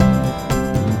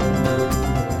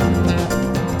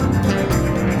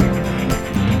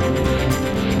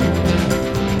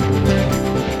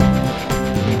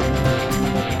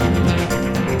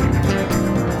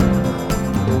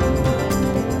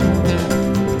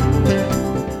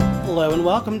Hello and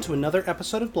welcome to another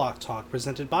episode of Block Talk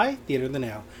presented by Theater the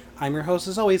Now. I'm your host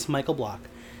as always, Michael Block.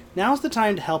 Now's the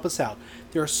time to help us out.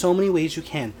 There are so many ways you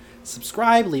can.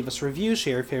 Subscribe, leave us a review,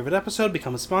 share your favorite episode,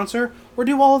 become a sponsor, or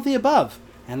do all of the above.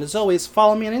 And as always,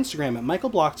 follow me on Instagram at Michael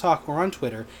Block Talk or on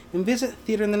Twitter, and visit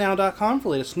theaterthenow.com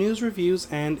for latest news, reviews,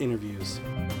 and interviews.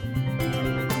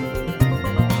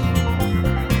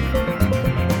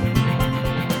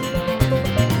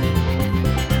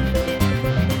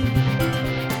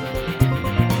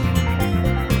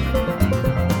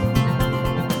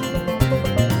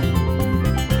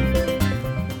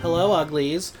 Hello,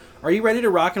 Uglies. Are you ready to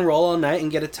rock and roll all night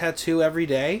and get a tattoo every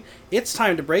day? It's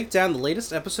time to break down the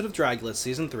latest episode of Dragula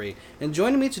Season 3. And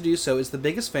joining me to do so is the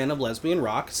biggest fan of lesbian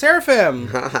rock, Seraphim!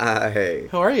 Hi.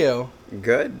 How are you?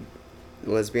 Good.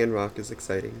 Lesbian rock is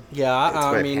exciting. Yeah, it's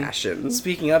my passion.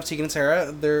 Speaking of Tegan and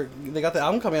Sarah, they got the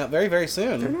album coming out very, very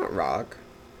soon. They're not rock.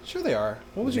 Sure they are.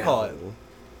 What would you call it?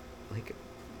 Like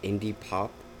indie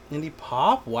pop? Indie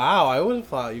pop? Wow, I would have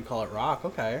thought you'd call it rock.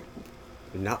 Okay.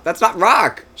 No, that's not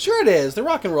rock! Sure it is. They're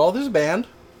rock and roll. There's a band.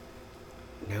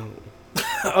 No.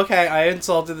 Okay, I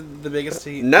insulted the biggest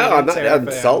No, I'm not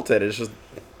insulted. It's just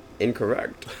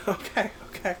incorrect. Okay.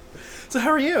 So how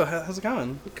are you? How's it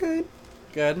going? Good.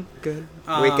 Good.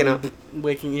 Waking up.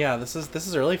 Yeah, this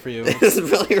is early for you. This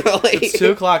is really early. It's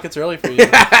 2 o'clock, it's early for you.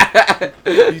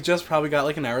 You just probably got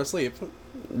like an hour of sleep.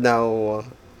 No.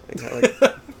 I got like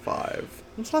 5.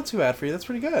 It's not too bad for you, that's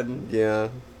pretty good. Yeah.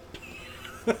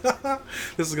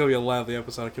 This is going to be a lively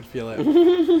episode, I can feel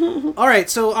it. Alright,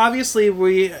 so obviously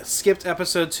we skipped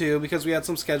episode 2 because we had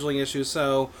some scheduling issues,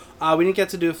 so we didn't get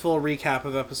to do a full recap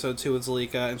of episode 2 with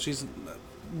Zalika, and she's...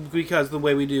 because the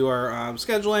way we do our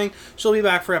scheduling, she'll be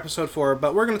back for episode 4,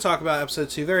 but we're going to talk about episode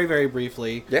 2 very, very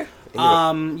briefly. Yeah.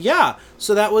 Yeah.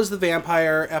 So that was the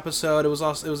vampire episode. It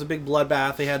was a big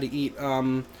bloodbath. They had to eat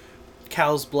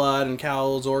Cal's blood and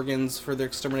Cal's organs for their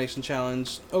extermination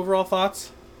challenge. Overall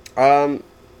thoughts?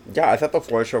 Yeah, I thought the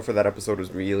floor show for that episode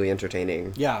was really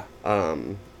entertaining. Yeah.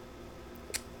 Yeah,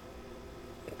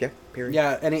 period.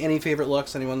 Yeah, any favorite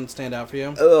looks? Anyone stand out for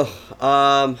you?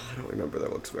 I don't remember their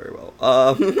looks very well.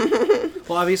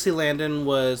 Well, obviously Landon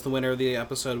was the winner of the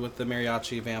episode with the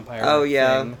mariachi vampire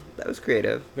thing. That was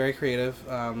creative. Very creative.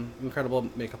 Incredible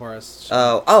makeup artist.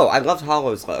 Oh, I loved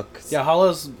Hollow's look. Yeah,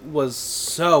 Hollow's was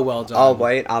so well done. All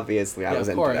white, obviously, I was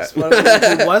into that. Well,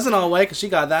 it wasn't all white because she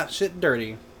got that shit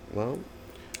dirty. Well,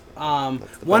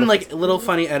 one like little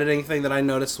funny editing thing that I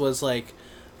noticed was like,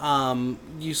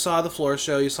 you saw the floor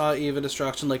show, you saw Eva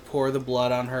Destruction like pour the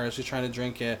blood on her as she's trying to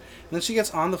drink it, and then she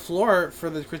gets on the floor for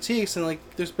the critiques and like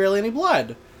there's barely any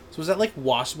blood. So was that like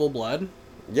washable blood?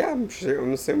 Yeah, I'm sure.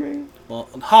 I'm assuming. Well,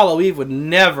 Hollow Eve would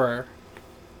never.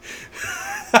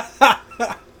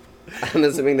 I'm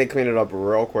assuming they cleaned it up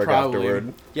real quick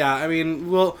afterward. Yeah, I mean,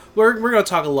 we're going to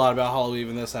talk a lot about Hollow Eve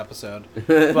in this episode.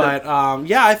 But,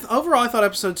 yeah, overall I thought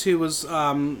episode 2 was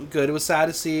good. It was sad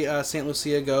to see St.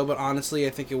 Lucia go, but honestly,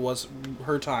 I think it was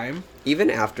her time.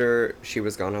 Even after she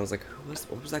was gone, I was like,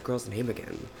 what was that girl's name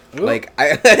again? Ooh. Like,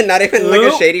 not even like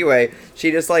a shady way.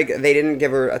 She just, like, they didn't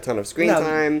give her a ton of screen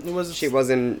time.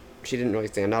 She didn't really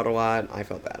stand out a lot. I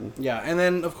felt bad. Yeah, and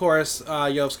then, of course,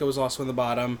 Yovska was also in the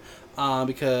bottom.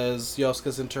 Because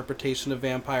Yoska's interpretation of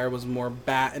vampire was more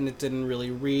bat, and it didn't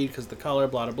really read because the color,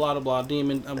 blah, blah, blah, blah,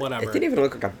 demon, whatever. It didn't even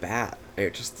look like a bat.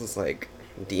 It just was like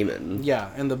demon.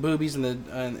 Yeah, and the boobies and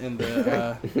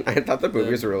the I thought the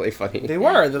boobies were really funny. They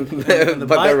were.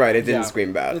 But they're right, it didn't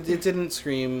scream bat. It didn't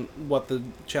scream what the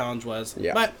challenge was.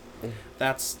 Yeah. But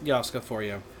that's Yoska for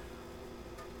you.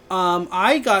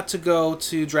 I got to go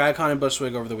to DragCon in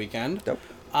Bushwick over the weekend. Dope.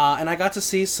 And I got to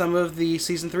see some of the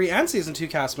Season 3 and Season 2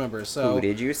 cast members. So who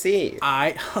did you see?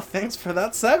 Thanks for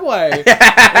that segue.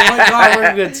 Oh my god,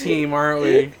 we're a good team, aren't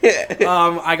we?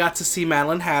 I got to see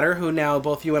Madeline Hatter, who now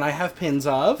both you and I have pins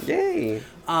of. Yay.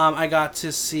 I got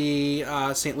to see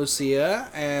St. Lucia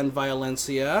and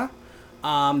Violencia.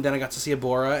 Then I got to see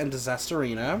Abora and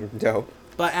Disasterina. Dope.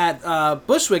 But at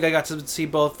Bushwick, I got to see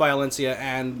both Violencia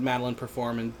and Madeline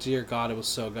perform, and dear God, it was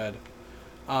so good.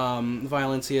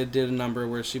 Violencia did a number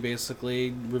where she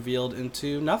basically revealed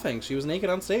into nothing. She was naked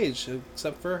on stage,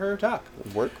 except for her tuck.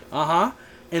 Work. Uh-huh.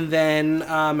 And then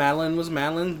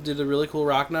Madeline, did a really cool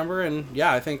rock number, and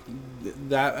yeah, I think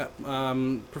that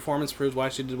performance proves why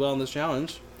she did well in this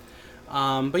challenge.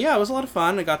 But yeah, it was a lot of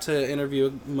fun. I got to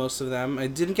interview most of them. I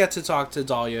didn't get to talk to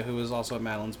Dahlia, who was also at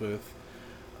Madeline's booth.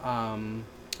 Oh,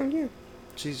 yeah.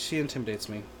 She intimidates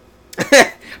me.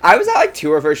 I was at like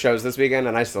 2 of her shows this weekend,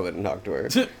 and I still didn't talk to her.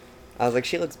 I was like,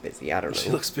 she looks busy. I don't know. She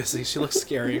looks busy. She looks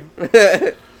scary.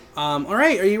 All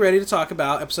right. Are you ready to talk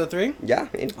about episode 3? Yeah.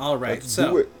 All right. Let's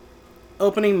do it.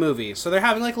 opening movie. So they're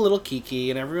having like a little kiki,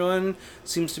 and everyone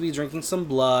seems to be drinking some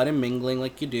blood and mingling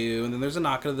like you do. And then there's a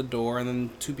knock at the door, and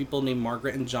then two people named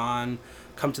Margaret and John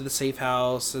come to the safe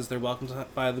house as they're welcomed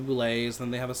by the Boulets. And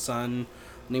then they have a son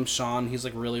named Sean. He's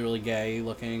like really, really gay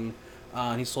looking.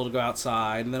 And he's told to go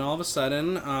outside. And then all of a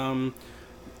sudden,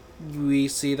 we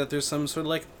see that there's some sort of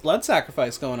like blood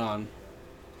sacrifice going on.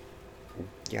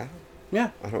 Yeah.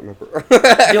 Yeah. I don't remember.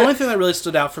 The only thing that really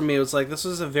stood out for me was like this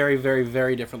was a very, very,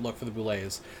 very different look for the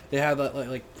Boulets. They had that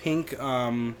like pink,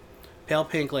 pale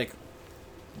pink like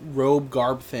robe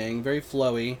garb thing, very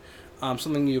flowy,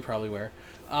 something you would probably wear.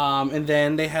 And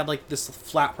then they had like this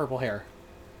flat purple hair.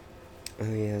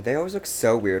 Oh yeah, they always look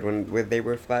so weird when they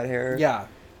wear flat hair. Yeah.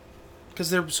 Because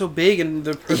they're so big and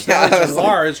their personalities are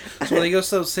large, so when they go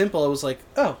so simple, it was like,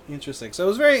 oh, interesting. So it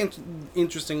was a very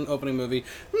interesting opening movie.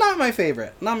 Not my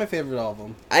favorite. Not my favorite of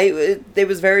them. It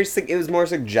was more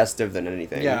suggestive than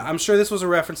anything. Yeah, I'm sure this was a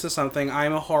reference to something.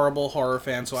 I'm a horrible horror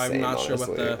fan, so I'm not sure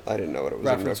what the I didn't know what it was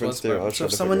reference was. to. So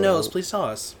if someone knows, please tell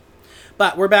us.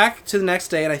 But we're back to the next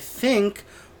day, and I think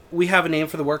we have a name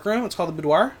for the workroom. It's called the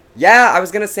boudoir. Yeah, I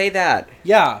was going to say that.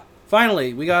 Yeah.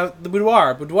 Finally, we got the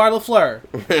Boudoir Lafleur.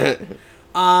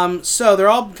 So they're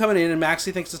all coming in, and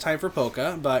Maxie thinks it's time for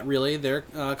Polka, but really they're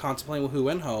contemplating who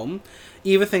went home.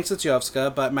 Eva thinks it's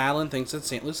Yovska, but Madeline thinks it's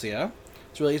St. Lucia.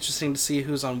 It's really interesting to see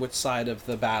who's on which side of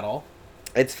the battle.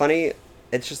 It's funny.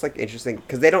 It's just like interesting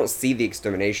because they don't see the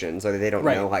extermination, so they don't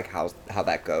know like how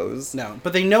that goes. No,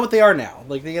 but they know what they are now.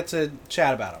 Like they get to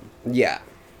chat about them. Yeah.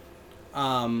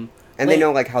 And they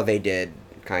know like how they did.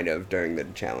 Kind of during the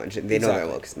challenge. They know their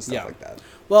looks and stuff like that.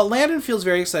 Well, Landon feels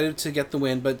very excited to get the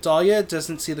win, but Dahlia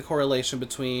doesn't see the correlation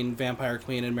between Vampire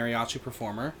Queen and Mariachi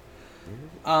Performer.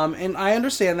 Mm-hmm. And I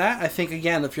understand that. I think,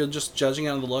 again, if you're just judging it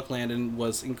on the look, Landon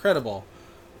was incredible.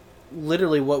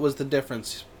 Literally, what was the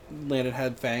difference? Landon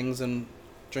had fangs and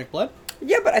drank blood?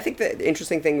 Yeah, but I think the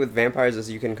interesting thing with vampires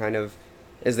is you can kind of...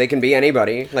 is they can be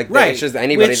anybody. Like, right. It's just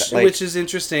anybody. Which is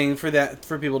interesting for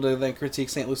people to then critique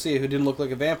St. Lucia, who didn't look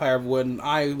like a vampire, when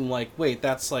I'm like, wait,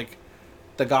 that's like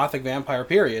the gothic vampire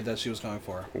period that she was going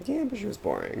for. Yeah, but she was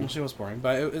boring. Well, she was boring.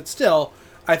 But it's still,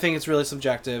 I think it's really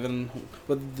subjective, and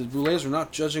but the Boulets are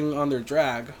not judging on their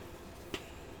drag.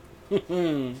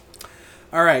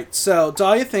 Alright, so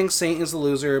Dahlia thinks Saint is the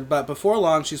loser, but before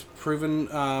long she's proven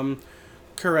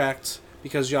correct,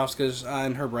 because Yovska's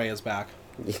and her Bray is back.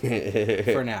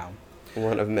 For now.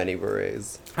 One of many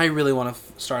berets. I really want to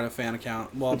start a fan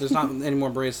account. Well, there's not any more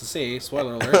berets to see.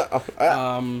 Spoiler alert.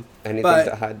 Anything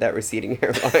to hide that receding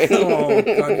hairline. Oh,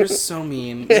 God, you're so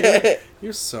mean.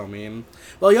 You're so mean.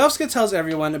 Well, Yovska tells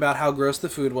everyone about how gross the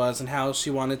food was and how she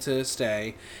wanted to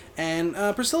stay. And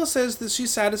Priscilla says that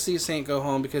she's sad to see Saint go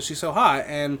home because she's so hot,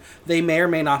 and they may or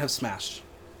may not have smashed.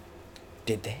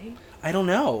 Did they? I don't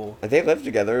know. They lived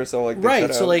together, so like...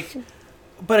 Right, so like...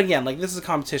 But again, like, this is a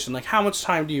competition. Like, how much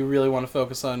time do you really want to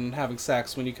focus on having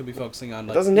sex when you could be focusing on,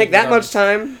 like... It doesn't take that much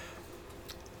time.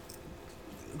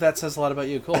 That says a lot about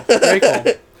you. Cool. Very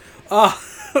cool.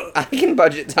 I can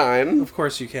budget time. Of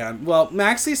course you can. Well,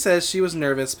 Maxie says she was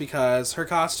nervous because her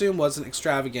costume wasn't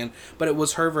extravagant, but it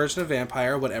was her version of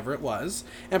vampire, whatever it was.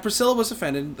 And Priscilla was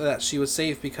offended that she was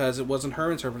safe because it wasn't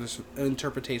her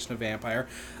interpretation of vampire.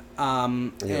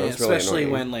 Especially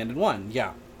really when Landon won.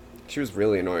 Yeah. She was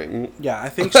really annoying. Yeah, I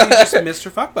think she just missed her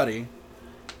fuck buddy.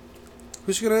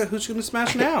 Who's she gonna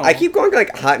smash now? I keep going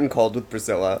like hot and cold with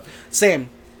Priscilla. Same.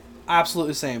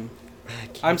 Absolutely same.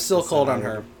 I'm still cold on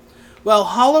her. Well,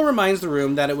 Hala reminds the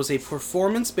room that it was a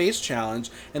performance-based challenge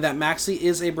and that Maxie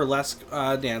is a burlesque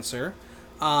dancer.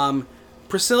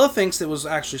 Priscilla thinks it was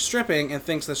actually stripping and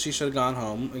thinks that she should have gone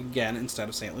home again instead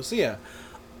of St. Lucia.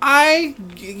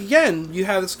 Again, you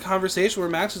have this conversation where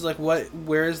Max is like,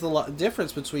 where is the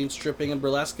difference between stripping and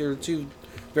burlesque? They're two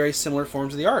very similar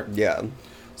forms of the art. Yeah.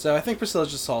 So I think Priscilla's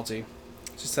just salty.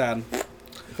 She's sad.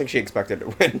 I think she expected to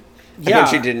win. Yeah. And when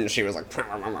she didn't, she was like...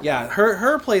 Yeah,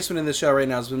 her placement in the show right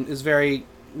now is very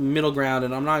middle ground,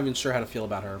 and I'm not even sure how to feel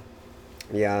about her.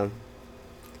 Yeah.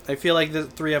 I feel like the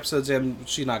 3 episodes in,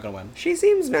 she's not going to win. She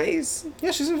seems nice. Yeah,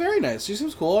 she seems very nice. She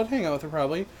seems cool. I'd hang out with her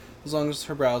probably, as long as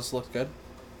her brows look good.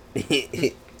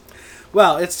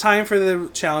 Well, it's time for the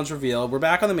challenge reveal. We're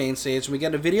back on the main stage, and we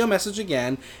get a video message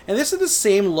again. And this is the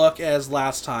same look as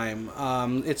last time.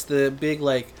 It's the big,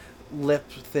 like, lip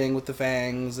thing with the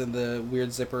fangs and the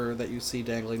weird zipper that you see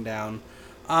dangling down.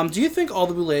 Do you think all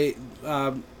the Boulay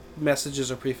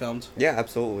messages are pre-filmed? Yeah,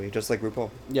 absolutely. Just like RuPaul.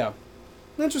 Yeah.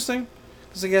 Interesting.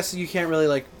 Because I guess you can't really,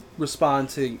 like, respond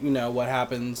to, what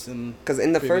happens in... Because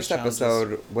in the first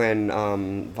episode, when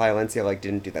Violencia, like,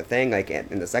 didn't do that thing, like,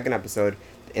 in the second episode,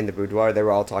 in the boudoir, they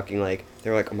were all talking like, they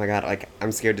were like, oh my god, like,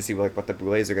 I'm scared to see like what the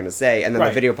Boulets are gonna say, and then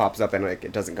the video pops up and like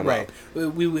it doesn't come up.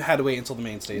 We had to wait until the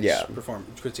main stage perform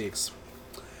critiques.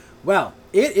 Well,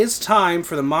 it is time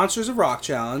for the Monsters of Rock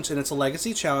challenge, and it's a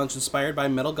legacy challenge inspired by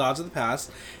metal gods of the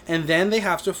past, and then they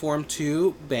have to form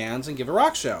 2 bands and give a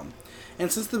rock show.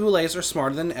 And since the Boulets are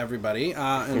smarter than everybody,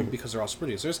 and because they're also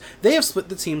producers, they have split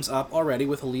the teams up already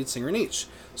with a lead singer in each.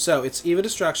 So it's Eva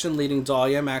Destruction leading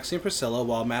Dahlia, Maxie, and Priscilla,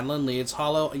 while Madeline leads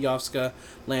Hollow, Yovska,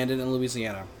 Landon, and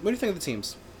Louisiana. What do you think of the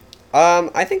teams?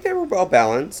 I think they were well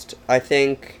balanced. I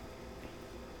think...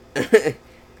 I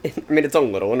mean, it's a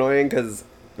little annoying because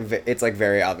it's like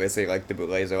very obviously like the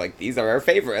Boulets are like, these are our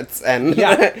favorites, and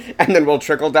and then we'll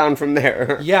trickle down from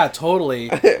there. Yeah,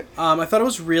 totally. I thought it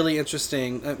was really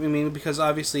interesting. I mean, because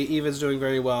obviously Eva's doing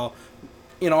very well.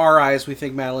 In our eyes, we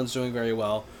think Madeline's doing very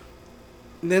well.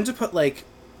 And then to put like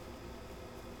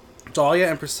Dahlia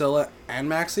and Priscilla and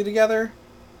Maxie together,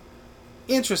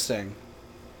 interesting.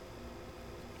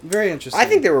 Very interesting. I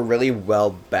think they were really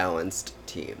well balanced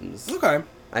teams. Okay.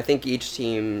 I think each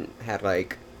team had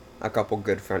like a couple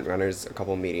good front runners, a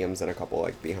couple mediums, and a couple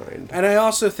like behind. And I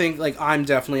also think like I'm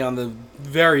definitely on the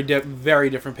very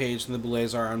different page than the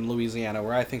Boulets are on Louisiana,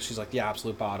 where I think she's like the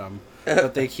absolute bottom.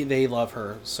 But they love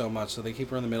her so much, so they keep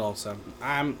her in the middle. So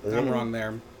I'm wrong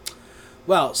there.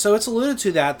 Well, so it's alluded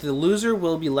to that the loser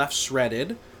will be left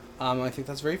shredded. I think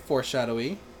that's very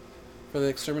foreshadowy for the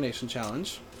extermination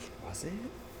challenge. Was it?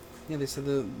 Yeah, they said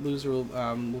the loser will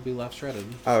be left shredded.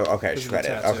 Oh, okay,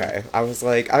 shredded. Okay, I was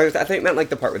like, I think it meant like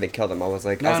the part where they killed him. I was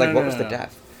like, what was the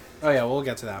death? Oh yeah, we'll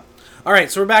get to that. All right,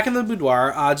 so we're back in the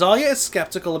boudoir. Dahlia is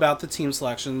skeptical about the team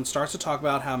selection and starts to talk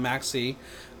about how Maxie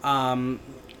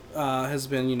has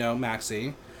been,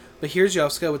 Maxie. But here's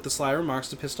Yovska with the sly remarks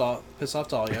to piss off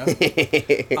Dahlia.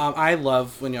 I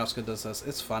love when Yovska does this.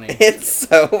 It's funny. It's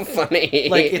so funny.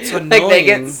 Like, it's annoying. Like, they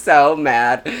get so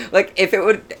mad. Like, if it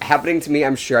were happening to me,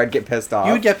 I'm sure I'd get pissed off.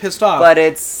 You would get pissed off. But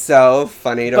it's so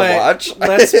funny to watch.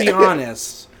 Let's be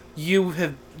honest. You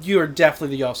are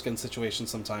definitely the Yovska situation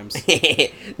sometimes. Do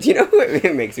you know who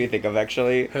it makes me think of,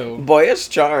 actually? Who? Boyish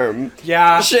Charm.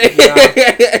 Yeah.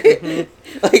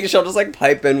 Like, she'll just, like,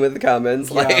 pipe in with comments.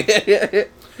 Yeah.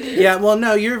 Like... Yeah, well,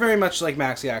 no, you're very much like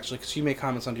Maxie, actually, because you make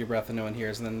comments under your breath and no one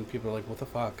hears, and then people are like, what the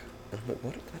fuck?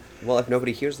 What? Well, if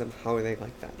nobody hears them, how are they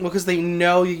like that? Well, because they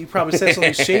know you probably said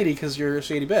something shady because you're a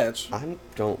shady bitch. I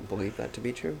don't believe that to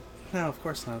be true. No, of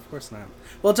course not. Of course not.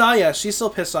 Well, Dahlia, she's still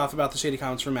pissed off about the shady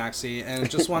comments from Maxie and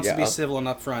just wants to be civil and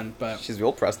upfront, but... She's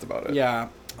real pressed about it. Yeah.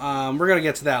 We're going to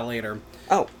get to that later.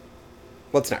 Oh.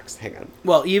 What's next? Hang on.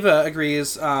 Well, Eva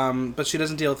agrees, but she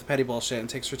doesn't deal with the petty bullshit and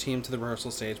takes her team to the rehearsal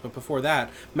stage. But before that,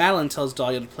 Madeline tells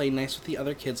Dahlia to play nice with the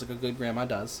other kids like a good grandma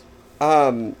does.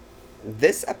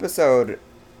 This episode,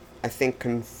 I think,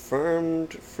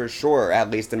 confirmed for sure, at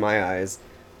least in my eyes.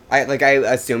 I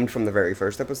assumed from the very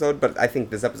first episode, but I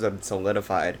think this episode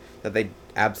solidified that they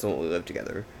absolutely live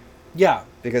together. Yeah.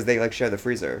 Because they, like, share the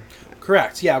freezer.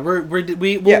 Correct. Yeah,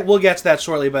 we'll get to that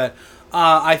shortly, but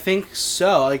I think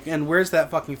so. Like, and where's that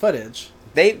fucking footage?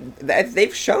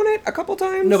 They've shown it a couple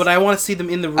times. No, but I want to see them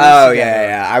in the room. Oh together.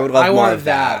 Yeah. I would love more of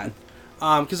that.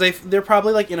 Because they're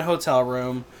probably like in a hotel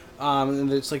room.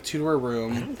 And it's like 2-door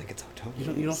room. I don't think it's hotel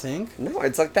rooms. You don't think? No,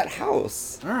 it's like that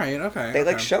house. All right. Okay.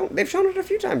 They've shown it a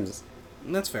few times.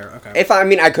 That's fair. Okay.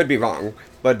 I could be wrong,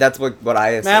 but that's what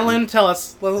I assume. Madeline, tell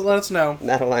us. Let us know.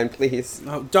 Madeline, please.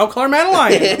 Oh, don't call her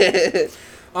Madeline.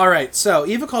 All right. So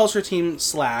Eva calls her team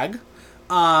slag.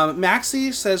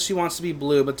 Maxie says she wants to be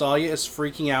blue, but Dahlia is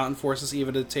freaking out and forces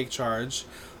Eva to take charge.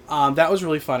 That was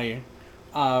really funny.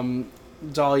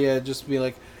 Dahlia just be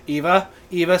like, Eva,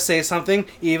 say something.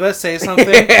 Eva, say something.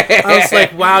 I was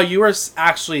like, wow, you are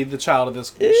actually the child of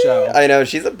this show. I know,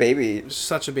 she's a baby.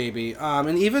 Such a baby.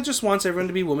 And Eva just wants everyone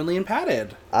to be womanly and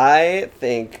padded. I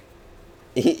think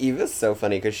Eva's so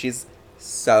funny because she's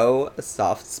so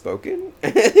soft-spoken.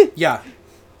 Yeah.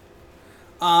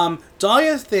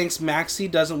 Dahlia thinks Maxie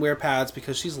doesn't wear pads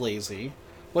because she's lazy.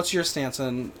 What's your stance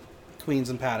on queens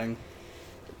and padding?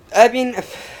 I mean,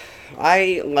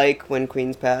 I like when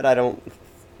queens pad. I don't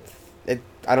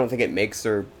think it makes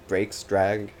or breaks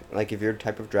drag. Like, if your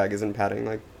type of drag isn't padding,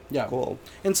 like, yeah, cool.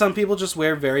 And some people just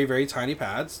wear very, very tiny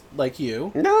pads, like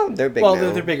you. No, they're big now.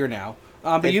 Well, they're bigger now.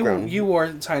 But you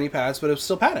wore tiny pads, but it was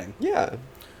still padding. Yeah.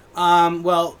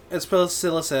 Well, as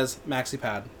Priscilla says, maxi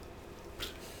pad.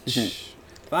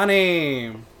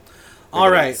 Funny. All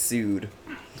right. Sued.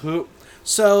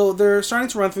 So they're starting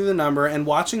to run through the number, and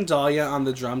watching Dahlia on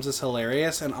the drums is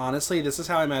hilarious. And honestly, this is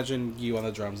how I imagine you on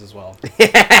the drums as well.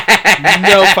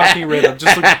 No fucking rhythm,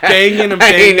 just like banging and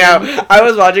banging. I know. I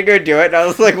was watching her do it, and I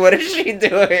was like, "What is she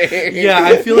doing?" Yeah,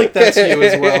 I feel like that's you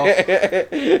as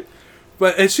well.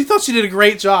 But she thought she did a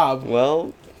great job.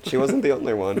 Well, she wasn't the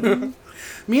only one.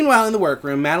 Meanwhile, in the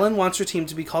workroom, Madeline wants her team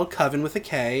to be called Coven with a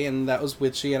K, and that was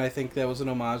witchy, and I think that was an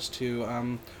homage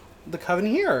to the Coven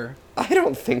here. I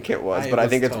don't think it was, but I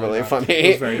think it's totally really not. funny. It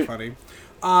was very funny.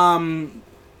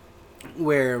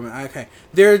 Okay.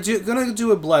 They're gonna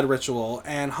do a blood ritual,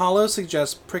 and Hollow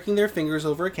suggests pricking their fingers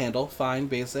over a candle. Fine,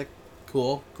 basic,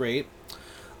 cool, great.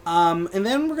 And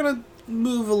then we're gonna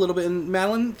move a little bit, and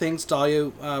Madeline thinks Dahlia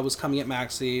was coming at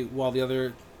Maxie while the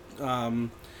other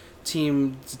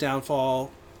team's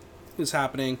downfall is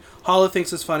happening. Hollow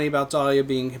thinks it's funny about Dahlia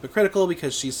being hypocritical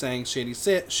because she's saying shady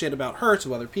shit about her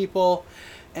to other people.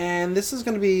 And this is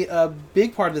going to be a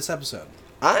big part of this episode.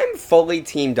 I'm fully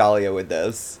Team Dahlia with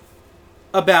this.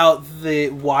 About the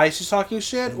why she's talking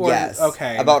shit? Or, yes.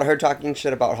 Okay. About her talking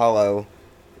shit about Hollow,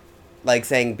 like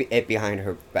saying it behind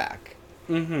her back.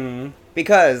 Mm-hmm.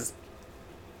 Because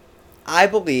I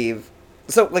believe...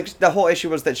 So, like, the whole issue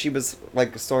was that she was,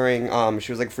 like, storing...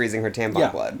 she was, like, freezing her tampon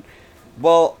blood.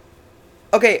 Well,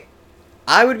 okay,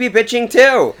 I would be bitching,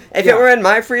 too. If it were in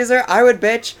my freezer, I would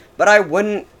bitch, but I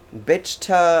wouldn't bitch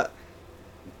to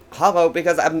Hollow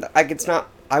because I'm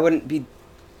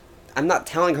not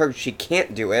telling her she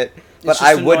can't do it, but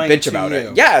I would bitch about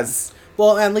it. Yes.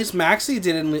 Well, at least Maxie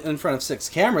did it in front of 6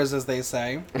 cameras, as they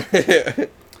say.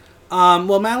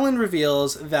 Well, Madeline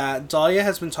reveals that Dahlia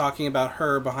has been talking about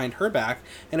her behind her back,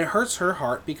 and it hurts her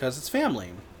heart because it's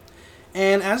family.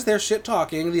 And as they're shit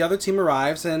talking, the other team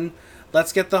arrives, and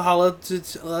let's get Hollow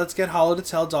to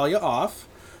tell Dahlia off.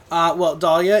 Well,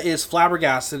 Dahlia is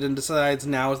flabbergasted and decides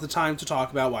now is the time to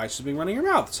talk about why she's been running her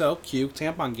mouth. So, cue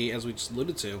tampon gate, as we just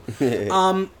alluded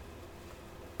to.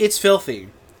 It's filthy.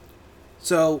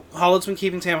 So, Hollow's been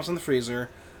keeping tampons in the freezer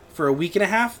for a week and a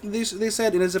half, they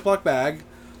said, in a Ziploc bag.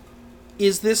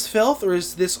 Is this filth or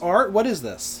is this art? What is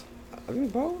this? I mean,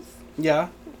 both. Yeah.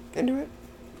 Into it.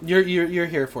 You're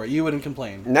here for it. You wouldn't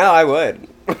complain. No, I would.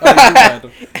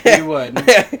 Oh, you would.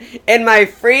 In my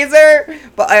freezer,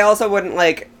 but I also wouldn't,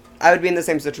 like... I would be in the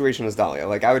same situation as Dahlia.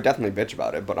 Like, I would definitely bitch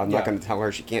about it, but I'm not going to tell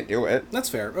her she can't do it. That's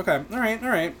fair. Okay. All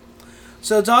right.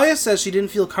 So Dahlia says she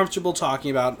didn't feel comfortable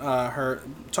talking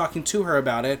to her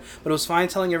about it, but it was fine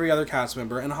telling every other cast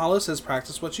member. And Hollow says,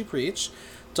 practice what you preach.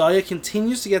 Dahlia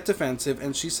continues to get defensive,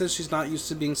 and she says she's not used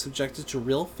to being subjected to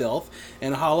real filth.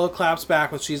 And Hollow claps back,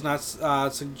 but she's not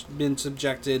been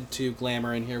subjected to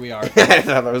glamour, and here we are. I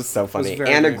thought that was so funny. Very,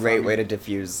 and a very great funny. way to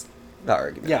diffuse the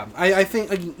argument. Yeah, I think,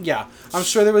 I'm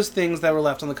sure there was things that were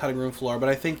left on the cutting room floor, but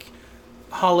I think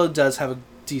Hollow does have a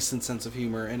decent sense of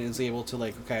humor and is able to,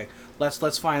 like, okay,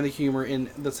 let's find the humor in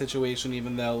the situation,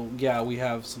 even though, we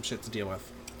have some shit to deal with.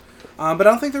 But I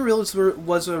don't think there really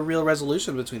was a real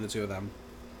resolution between the two of them.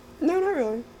 No, not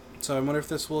really. So I wonder if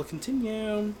this will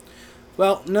continue.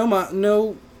 Well,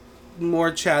 no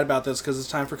more chat about this because it's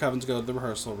time for Coven to go to the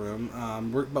rehearsal room.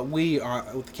 But we are,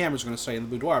 with the cameras, are going to stay in the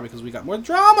boudoir because we got more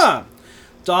drama.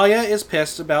 Dahlia is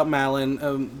pissed about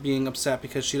Madeline being upset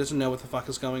because she doesn't know what the fuck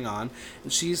is going on.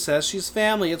 And she says she's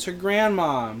family. It's her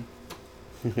grandma.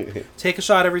 Take a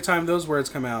shot every time those words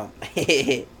come out.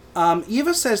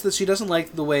 Eva says that she doesn't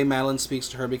like the way Madeline speaks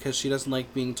to her because she doesn't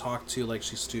like being talked to like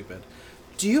she's stupid.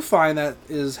 Do you find that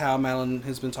is how Madeline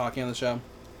has been talking on the show?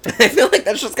 I feel like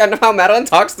that's just kind of how Madeline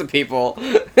talks to people.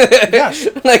 Yeah.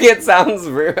 Like, it sounds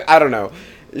weird. I don't know.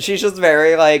 She's just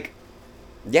very, like...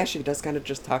 Yeah, she does kind of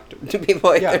just talk to people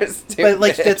like they're stupid. But,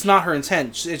 like, it's not her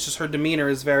intent. It's just her demeanor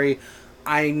is very...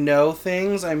 I know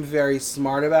things, I'm very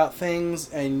smart about things,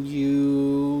 and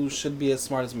you should be as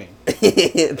smart as me.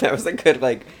 That was a good,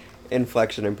 like...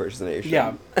 inflection impersonation.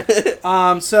 Yeah.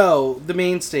 So, the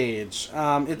main stage.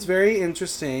 It's very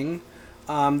interesting,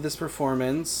 this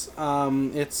performance.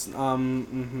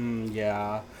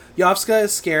 Yovska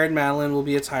is scared Madeline will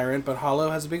be a tyrant, but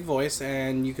Hollow has a big voice,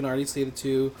 and you can already see the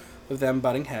two of them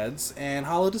butting heads. And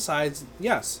Hollow decides,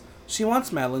 yes, she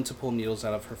wants Madeline to pull needles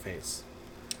out of her face.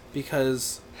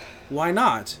 Because, why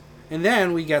not? And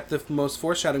then we get the most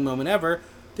foreshadowing moment ever.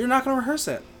 They're not going to rehearse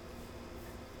it.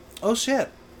 Oh, shit.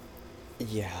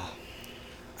 Yeah.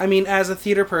 I mean, as a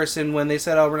theater person, when they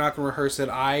said, we're not going to rehearse it,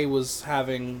 I was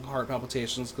having heart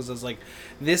palpitations because I was like,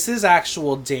 this is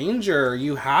actual danger.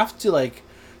 You have to, like,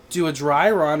 do a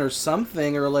dry run or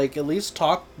something, or, like, at least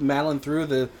talk Madeline through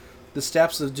the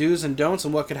steps of do's and don'ts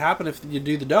and what could happen if you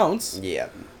do the don'ts. Yeah.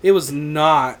 It was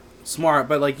not smart,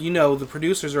 but, like, the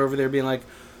producers are over there being like,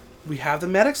 we have the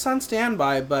medics on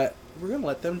standby, but we're gonna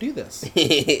let them do this.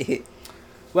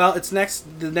 Well, it's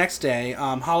the next day.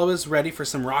 Hollow is ready for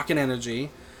some rockin' energy.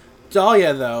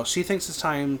 Dahlia, though, she thinks it's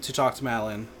time to talk to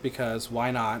Madeline, because why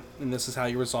not? And this is how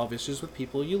you resolve issues with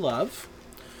people you love.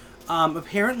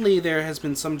 Apparently, there has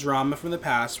been some drama from the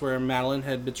past where Madeline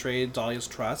had betrayed Dahlia's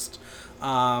trust,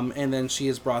 and then she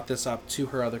has brought this up to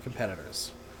her other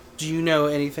competitors. Do you know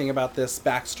anything about this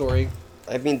backstory?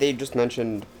 I mean, they just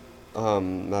mentioned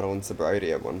Madeline's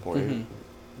sobriety at one point,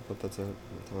 but that's it.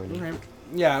 That's all I know. Okay.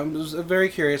 Yeah, I was very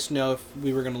curious to know if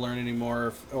we were going to learn any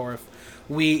more, or if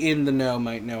we in the know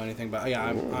might know anything. But yeah,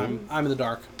 I'm in the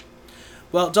dark.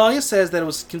 Well, Dahlia says that it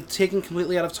was taken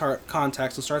completely out of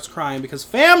context and starts crying because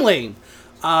family.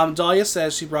 Dahlia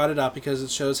says she brought it up because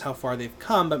it shows how far they've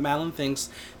come, but Madeline thinks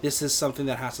this is something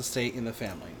that has to stay in the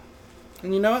family.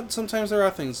 And you know what? Sometimes there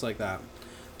are things like that.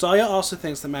 Dahlia also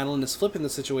thinks that Madeline is flipping the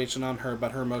situation on her,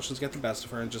 but her emotions get the best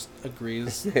of her and just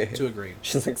agrees to agree.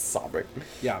 She's like sobbing.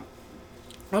 Yeah.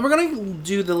 Well, we're going to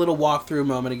do the little walkthrough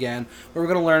moment again, where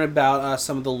we're going to learn about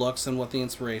some of the looks and what the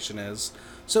inspiration is.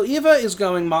 So Eva is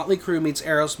going Motley Crue meets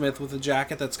Aerosmith with a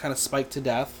jacket that's kind of spiked to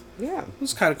death. Yeah. It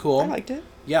was kind of cool. I liked it.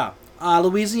 Yeah.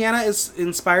 Louisiana is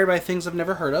inspired by things I've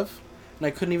never heard of, and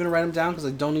I couldn't even write them down because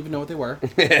I don't even know what they were.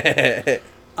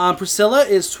 Priscilla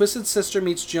is Twisted Sister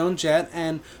meets Joan Jett,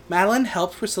 and Madeline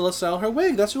helped Priscilla style her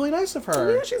wig. That's really nice of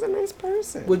her. Yeah, she's a nice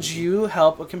person. Would you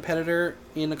help a competitor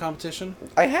in a competition?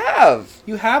 I have.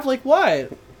 You have? Like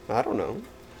what? I don't know.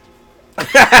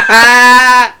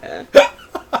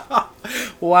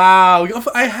 Wow.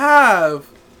 I have.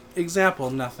 Example,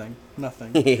 nothing.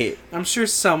 I'm sure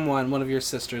one of your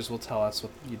sisters will tell us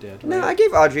what you did. Right? No, I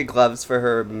gave Audrey gloves for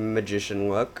her magician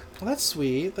look. Well, that's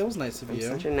sweet. That was nice of you.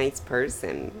 I'm such a nice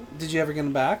person. Did you ever get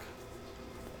them back?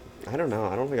 I don't know.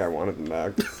 I don't think I wanted them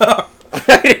back.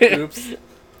 Oops.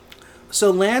 So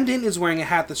Landon is wearing a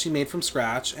hat that she made from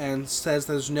scratch and says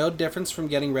there's no difference from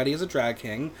getting ready as a drag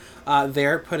king.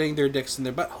 They're putting their dicks in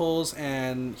their buttholes,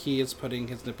 and he is putting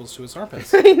his nipples to his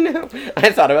armpits. I know.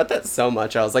 I thought about that so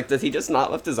much. I was like, does he just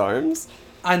not lift his arms?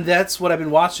 And that's what I've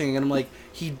been watching, and I'm like,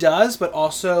 he does, but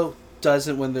also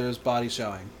doesn't when there's body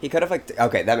showing. He could have, like...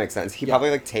 Okay, that makes sense. He probably,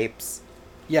 like, tapes...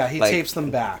 Yeah, he tapes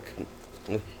them back.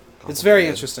 Oh, It's very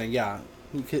interesting, yeah.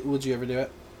 Would you ever do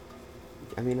it?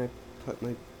 I mean, I put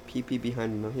my pee-pee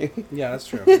behind my... Yeah, that's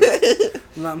true.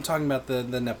 I'm talking about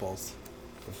the nipples.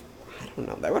 I don't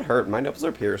know. That would hurt. My nipples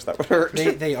are pierced. That would hurt.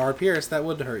 They are pierced. That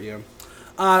would hurt you.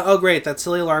 Oh, great. That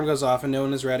silly alarm goes off and no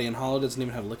one is ready, and Hollow doesn't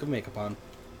even have a lick of makeup on.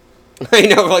 I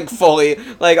know, like, fully.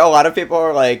 Like, a lot of people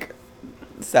are, like,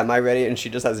 semi-ready, and she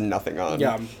just has nothing on.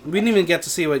 Yeah. We didn't even get to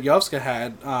see what Yovska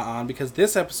had on, because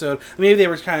this episode... Maybe they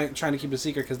were kind of trying to keep it a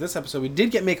secret, because this episode we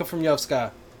did get makeup from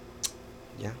Yovska.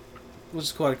 Yeah. Which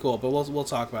is quite cool, but we'll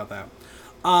talk about that.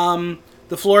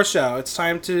 The floor show. It's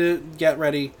time to get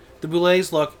ready. The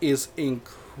Boulets look is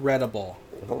incredible.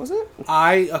 What was it?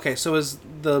 Okay, so is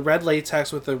the red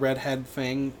latex with the red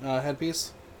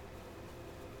headpiece?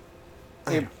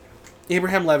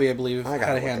 Abraham Levy, I believe,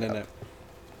 had a hand in it.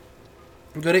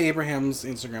 Go to Abraham's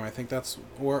Instagram. I think that's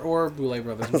or Boulay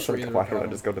Brothers. I'm sure either. Why don't I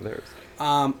just go to theirs?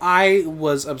 I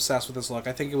was obsessed with this look.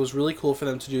 I think it was really cool for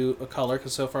them to do a color,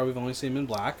 because so far we've only seen him in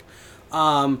black.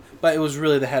 But it was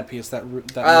really the headpiece that made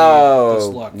this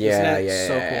look. Yeah, Isn't it yeah,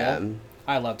 so yeah. cool?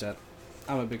 I loved it.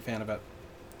 I'm a big fan of it.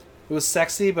 It was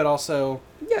sexy, but also...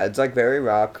 Yeah, it's like very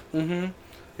rock. Mm-hmm.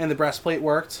 And the breastplate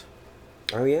worked.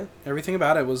 Oh, yeah? Everything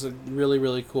about it was a really,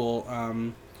 really cool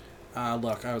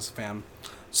look. I was a fan.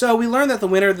 So we learned that the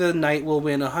winner of the night will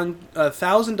win a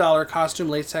 $1,000 costume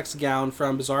latex gown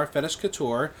from Bizarre Fetish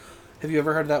Couture. Have you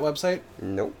ever heard of that website?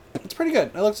 Nope. It's pretty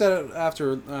good. I looked at it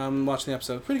after watching the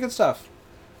episode. Pretty good stuff.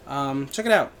 Check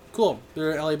it out. Cool.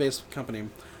 They're an LA-based company.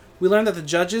 We learned that the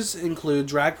judges include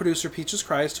drag producer Peaches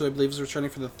Christ, who I believe is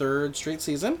returning for the 3rd straight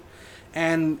season,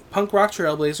 and punk rock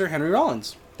trailblazer Henry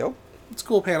Rollins. Dope. It's a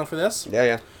cool panel for this.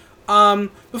 Yeah, yeah.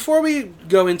 Before we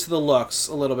go into the looks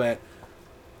a little bit,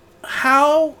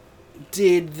 how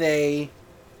did they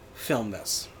film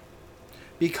this?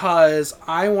 Because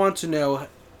I want to know,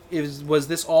 was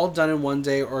this all done in one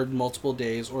day or multiple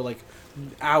days or like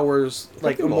hours,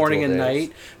 like a morning and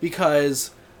night?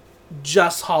 Because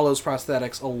just Hollow's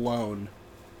prosthetics alone,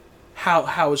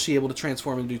 how was she able to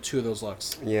transform and do 2 of those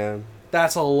looks? Yeah.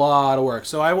 That's a lot of work.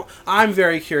 So I'm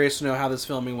very curious to know how this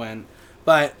filming went.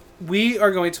 But we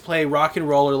are going to play Rock and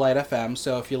Roll or Light FM.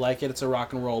 So if you like it, it's a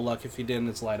rock and roll look. If you didn't,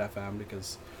 it's Light FM,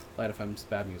 because Light FM's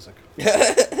bad music. All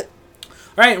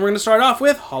right, we're going to start off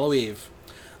with Hollow Eve.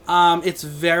 It's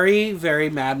very, very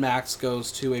Mad Max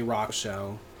goes to a rock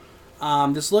show.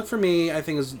 This look for me, I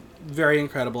think, is very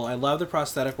incredible. I love the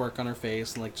prosthetic work on her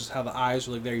face and like just how the eyes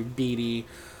are like very beady.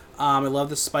 I love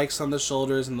the spikes on the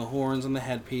shoulders and the horns on the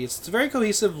headpiece. It's a very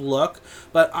cohesive look,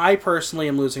 but I personally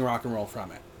am losing rock and roll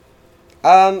from it.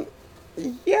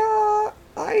 Yeah,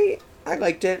 I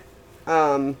liked it.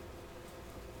 I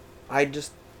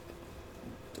liked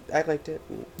it.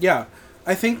 Yeah.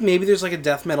 I think maybe there's like a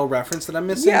death metal reference that I'm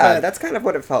missing. Yeah, but, that's kind of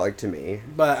what it felt like to me.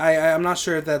 But I'm not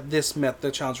sure that this met the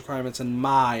challenge requirements in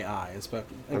my eyes. But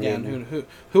again,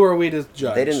 who are we to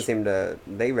judge? They didn't seem to.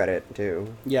 They read it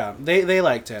too. Yeah, they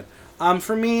liked it.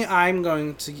 For me, I'm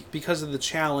going to, because of the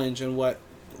challenge and what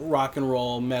rock and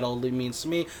roll metal means to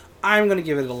me, I'm going to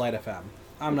give it a light FM.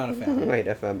 I'm not a fan. Light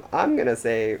FM. I'm going to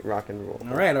say rock and roll.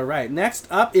 All right. Next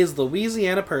up is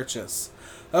Louisiana Purchase.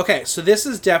 Okay, so this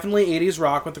is definitely 80s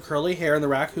rock with the curly hair and the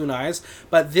raccoon eyes,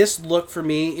 but this look for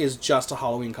me is just a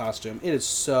Halloween costume. It is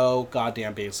so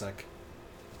goddamn basic.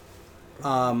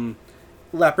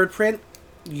 Leopard print,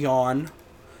 yawn.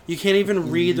 You can't even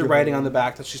read the writing on the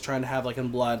back that she's trying to have like in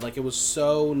blood. Like, it was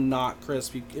so not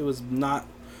crisp. It was not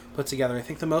put together. I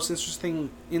think the most interesting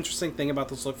thing about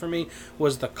this look for me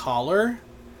was the collar,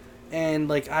 and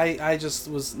like I just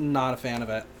was not a fan of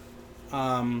it.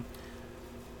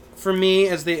 For me,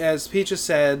 as Peaches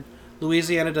said,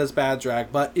 Louisiana does bad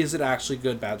drag, but is it actually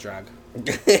good bad drag?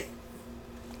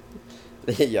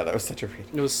 Yeah, that was such a read.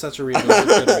 It was such a read. It was a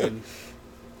good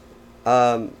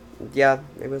read. Yeah,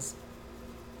 it was.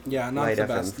 Yeah, not Light the FM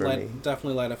best. for me.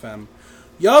 Definitely Light FM.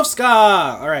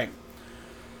 Yovska! All right.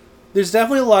 There's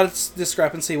definitely a lot of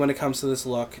discrepancy when it comes to this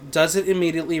look. Does it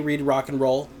immediately read rock and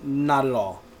roll? Not at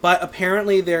all. But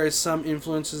apparently there is some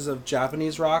influences of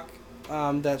Japanese rock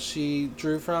that she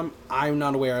drew from. I'm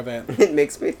not aware of it. It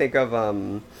makes me think of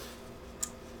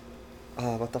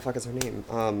what the fuck is her name?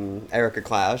 Erica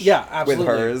Clash. Yeah, absolutely.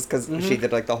 With hers, because she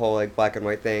did like the whole like black and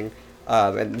white thing,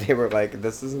 and they were like,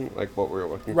 "This isn't like what we were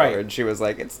looking for," and she was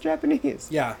like, "It's Japanese."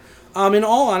 Yeah. In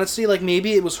all honesty, like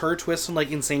maybe it was her twist on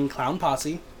like Insane Clown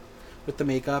Posse, with the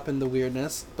makeup and the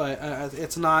weirdness, but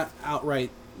it's not outright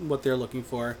what they're looking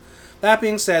for. That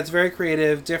being said, it's very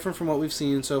creative, different from what we've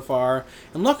seen so far.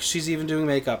 And look, she's even doing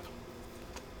makeup.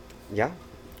 Yeah.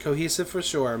 Cohesive for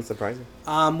sure. Surprising.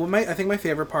 I think my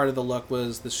favorite part of the look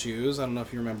was the shoes. I don't know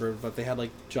if you remember, but they had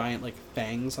like giant like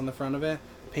fangs on the front of it,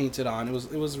 painted on. It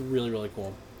was really, really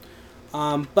cool.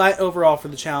 But overall for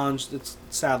the challenge, it's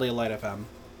sadly a light FM.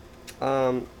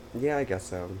 Yeah, I guess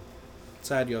so.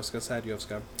 Sad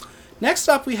Yovska. Next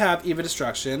up, we have Eva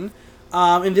Destruction.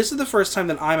 And this is the first time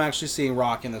that I'm actually seeing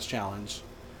rock in this challenge.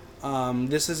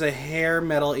 This is a hair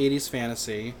metal 80s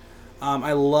fantasy.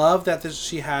 I love that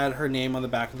she had her name on the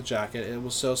back of the jacket. It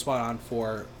was so spot on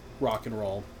for rock and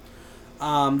roll.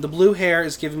 The blue hair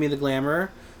is giving me the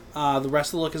glamour. The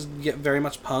rest of the look is very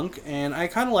much punk. And I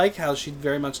kind of like how she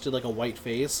very much did like a white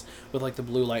face with like the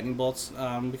blue lightning bolts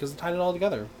because it tied it all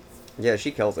together. Yeah,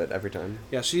 she kills it every time.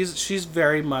 Yeah, she's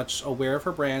very much aware of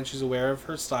her brand. She's aware of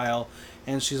her style,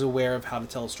 and she's aware of how to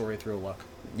tell a story through a look.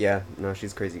 Yeah, no,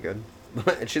 she's crazy good.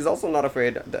 But she's also not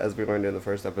afraid, as we learned in the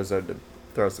first episode, to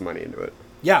throw some money into it.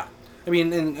 Yeah. I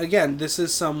mean, and again, this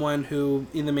is someone who,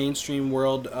 in the mainstream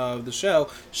world of the show,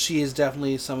 she is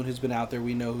definitely someone who's been out there.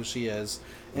 We know who she is.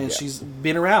 And she's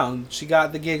been around. She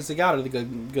got the gigs that got her the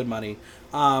good money.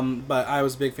 But I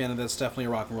was a big fan of this. Definitely a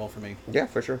rock and roll for me. Yeah,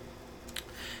 for sure.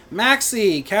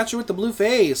 Maxie, Catcher with the Blue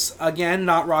Face. Again,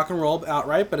 not rock and roll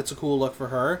outright, but it's a cool look for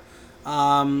her.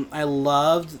 I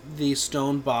loved the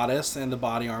stone bodice and the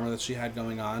body armor that she had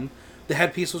going on. The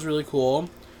headpiece was really cool.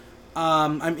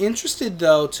 I'm interested,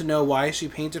 though, to know why she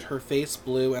painted her face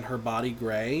blue and her body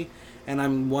gray. And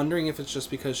I'm wondering if it's just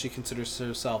because she considers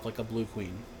herself like a blue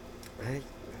queen. I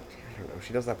don't know.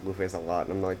 She does that blue face a lot,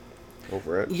 and I'm like,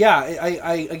 over it. Yeah,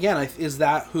 is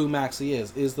that who Maxie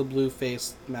is? Is the blue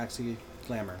face Maxie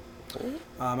Glamour?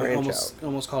 I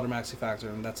almost called her Maxie Factor,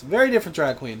 and that's a very different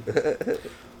drag queen.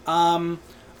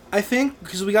 I think,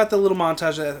 because we got the little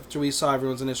montage after we saw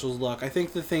everyone's initials look, I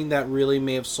think the thing that really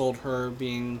may have sold her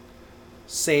being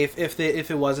safe, if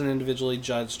it was an individually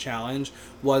judged challenge,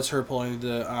 was her pulling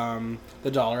the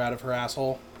dollar out of her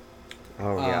asshole.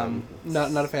 Oh, yeah.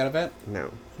 Not a fan of it?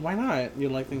 No. Why not? You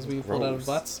like things being pulled out of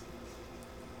butts?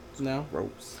 No?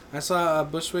 Gross. I saw a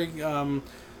Bushwick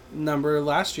number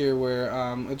last year where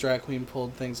a drag queen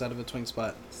pulled things out of a twink's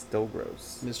butt. Still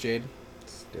gross. Miss Jade.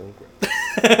 Still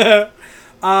gross.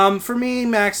 For me,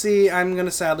 Maxie, I'm going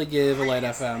to sadly give a light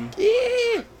FM.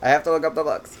 Yeah. I have to look up the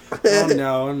looks.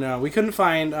 Oh, no. We couldn't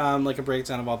find like a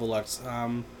breakdown of all the looks.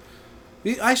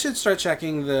 I should start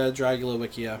checking the Dragula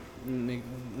Wikia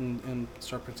and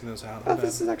start printing those out. Oh,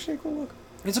 this is actually a cool look.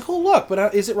 It's a cool look,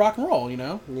 but is it rock and roll, you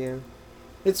know? Yeah.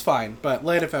 It's fine, but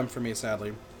light FM for me,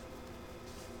 sadly.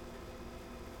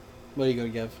 What are you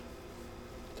going to give?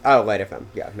 Oh, Light FM.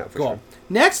 Yeah, no, for Cool. sure.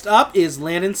 Next up is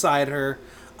Land Inside Her.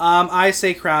 I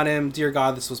say crown him. Dear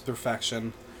God, this was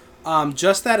perfection.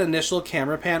 Just that initial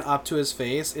camera pan up to his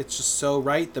face, it's just so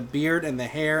right. The beard and the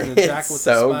hair and the jacket with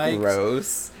so the spikes.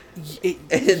 Gross.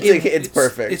 It's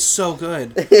perfect. It's so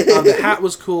good. The hat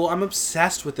was cool. I'm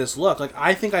obsessed with this look. Like,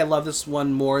 I think I love this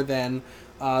one more than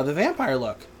the vampire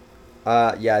look.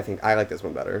 Yeah, I think I like this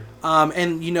one better.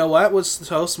 And you know what was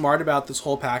so smart about this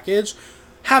whole package?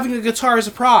 Having a guitar as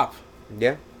a prop.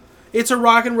 Yeah. It's a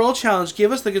rock and roll challenge.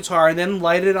 Give us the guitar and then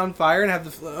light it on fire and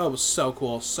have the... Oh, it was so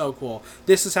cool. So cool.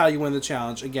 This is how you win the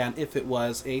challenge. Again, if it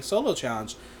was a solo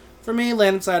challenge. For me,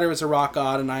 Land Insider is a rock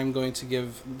god, and I'm going to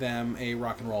give them a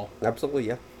rock and roll. Absolutely,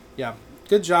 yeah. Yeah.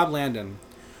 Good job, Landon.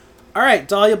 All right,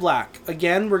 Dahlia Black.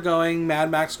 Again, we're going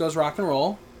Mad Max goes rock and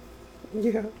roll.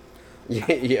 Yeah.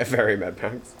 Yeah, very Mad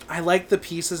Max. I like the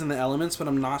pieces and the elements, but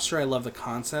I'm not sure I love the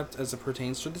concept as it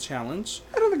pertains to the challenge.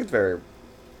 I don't think it's very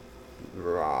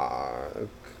rock.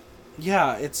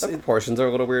 Yeah, The proportions are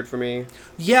a little weird for me.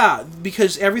 Yeah,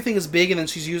 because everything is big, and then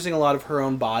she's using a lot of her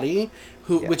own body,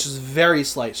 which is very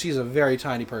slight. She's a very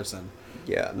tiny person.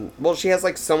 Yeah. Well, she has,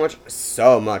 like, so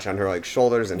much on her, like,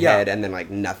 shoulders and head, and then, like,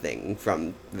 nothing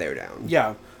from there down.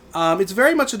 Yeah. It's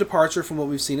very much a departure from what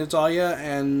we've seen of Dahlia,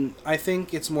 and I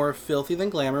think it's more filthy than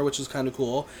glamour, which is kind of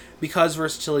cool, because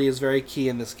versatility is very key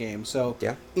in this game. So,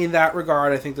 in that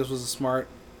regard, I think this was a smart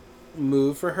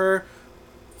move for her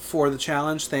for the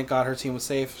challenge. Thank God her team was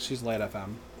safe. She's Light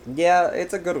FM. Yeah,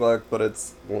 it's a good look, but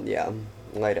it's, Light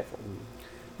FM.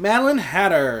 Madeline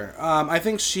Hatter. I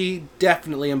think she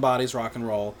definitely embodies rock and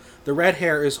roll. The red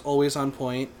hair is always on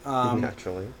point.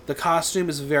 Naturally. The costume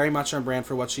is very much on brand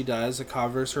for what she does. It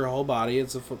covers her whole body.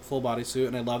 It's a full body suit,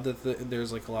 and I love that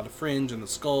there's like a lot of fringe and the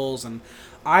skulls. And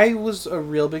I was a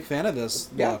real big fan of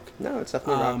this look. No, it's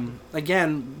definitely rock.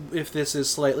 Again, if this is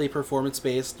slightly performance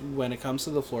based when it comes to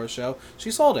the floor show,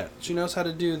 she sold it. She knows how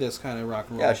to do this kind of rock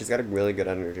and roll. Yeah, she's got a really good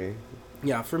energy.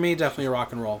 Yeah, for me, definitely a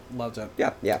rock and roll. Loved it.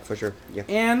 Yeah, for sure. Yeah.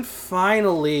 And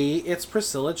finally, it's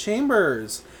Priscilla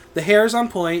Chambers. The hair is on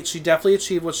point. She definitely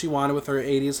achieved what she wanted with her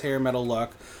 80s hair metal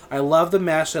look. I love the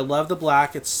mesh. I love the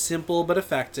black. It's simple but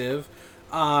effective.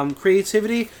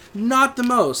 Creativity, not the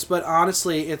most, but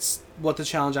honestly, it's what the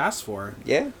challenge asked for.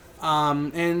 Yeah.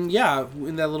 And yeah,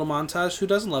 in that little montage, who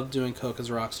doesn't love doing coke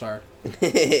as a rock star?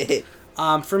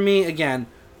 For me, again,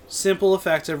 simple,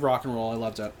 effective rock and roll. I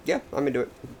loved it. Yeah, I'm into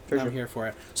it. I'm here for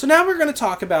it. So now we're going to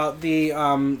talk about the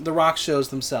rock shows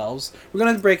themselves. We're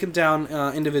going to break them down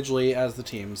individually as the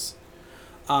teams,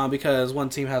 because one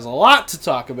team has a lot to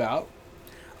talk about.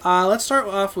 Let's start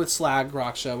off with Slag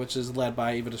Rock Show, which is led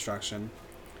by Eva Destruction.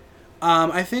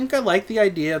 I think I like the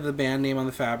idea of the band name on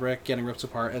the fabric getting ripped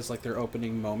apart as like their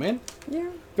opening moment.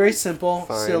 Yeah. Very simple,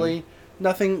 Fine. silly,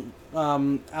 nothing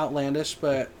outlandish,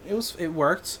 but it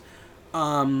worked.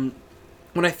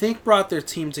 What I think brought their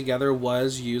team together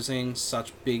was using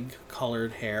such big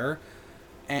colored hair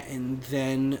and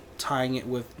then tying it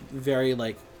with very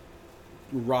like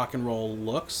rock and roll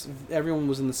looks. Everyone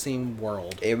was in the same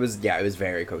world. It was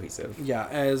very cohesive. Yeah,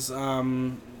 as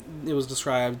it was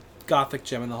described, gothic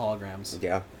gem and the holograms.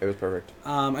 Yeah, it was perfect.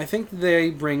 I think they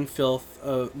bring the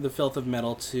filth of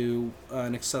metal to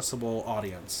an accessible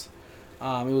audience.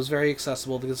 It was very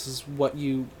accessible. This is what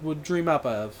you would dream up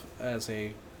of as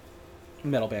a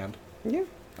metal band. Yeah,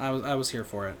 I was here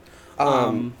for it.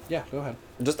 Yeah, go ahead.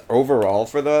 Just overall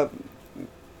for the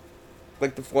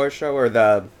floor show or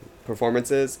the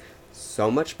performances, so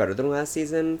much better than last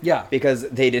season. Yeah. Because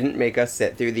they didn't make us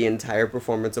sit through the entire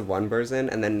performance of one person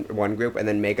and then one group and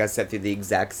then make us sit through the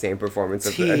exact same performance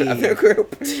of the other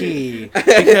group.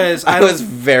 Because I was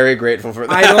very grateful for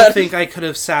that. I don't think I could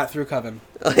have sat through Coven.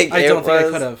 I don't think I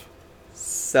could have.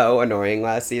 So annoying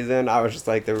last season. I was just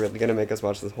like, they're really gonna make us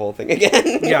watch this whole thing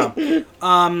again. Yeah.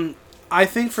 I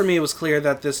think for me it was clear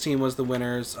that this team was the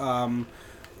winners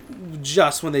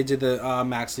just when they did the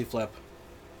Maxi flip.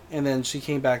 And then she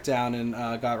came back down and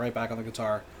got right back on the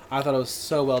guitar. I thought it was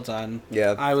so well done.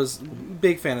 Yeah. I was a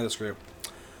big fan of this group.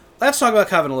 Let's talk about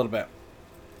Coven a little bit.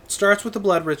 It starts with the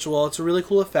blood ritual. It's a really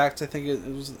cool effect. I think it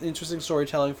was interesting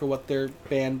storytelling for what their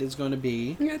band is going to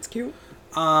be. Yeah, it's cute.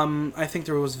 I think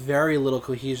there was very little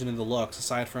cohesion in the looks,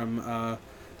 aside from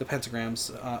the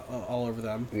pentagrams all over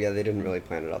them. Yeah, they didn't really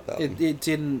plan it out, though. It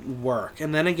didn't work.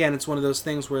 And then again, it's one of those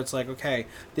things where it's like, okay,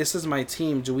 this is my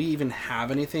team. Do we even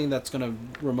have anything that's going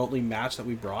to remotely match that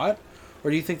we brought? Or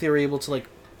do you think they were able to, like,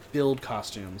 build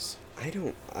costumes? I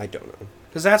don't know.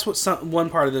 Because that's what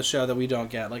one part of the show that we don't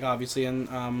get. Like, obviously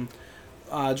in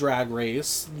Drag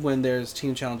Race, when there's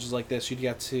team challenges like this, you'd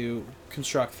get to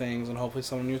construct things, and hopefully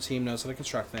someone on your team knows how to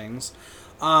construct things.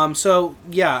 So,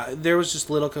 yeah, there was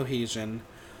just little cohesion.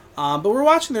 But we're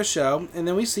watching their show, and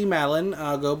then we see Madeline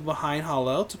go behind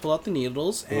Hollow to pull out the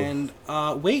needles. Oof. And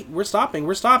wait, we're stopping.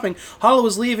 Hollow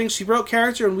is leaving. She broke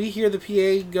character, and we hear the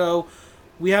PA go,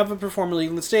 "We have a performer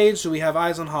leaving the stage, so we have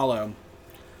eyes on Hollow."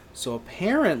 So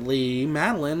apparently,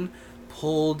 Madeline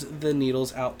pulled the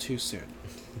needles out too soon.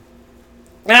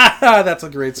 That's a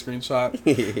great screenshot.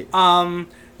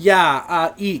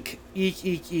 Eek.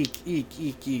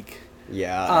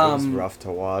 Yeah, it was rough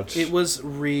to watch. It was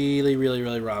really, really,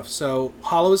 really rough. So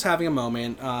Hollow is having a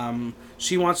moment.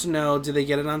 She wants to know, did they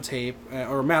get it on tape?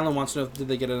 Or Madeline wants to know, did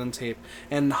they get it on tape?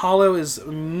 And Hollow is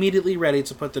immediately ready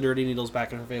to put the dirty needles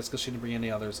back in her face because she didn't bring any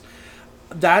others.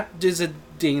 That is a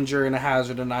danger and a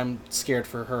hazard, and I'm scared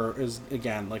for her.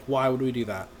 Again, like, why would we do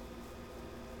that?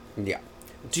 Yeah.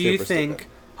 Do you think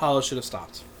stupid. Hollow should have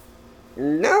stopped?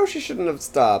 No, she shouldn't have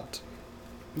stopped.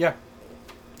 Yeah.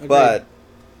 Agreed. But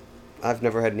I've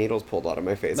never had needles pulled out of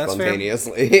my face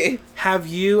spontaneously. Have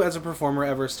you, as a performer,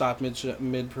 ever stopped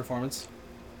mid-performance?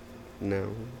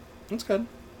 No. That's good.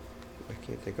 I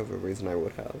can't think of a reason I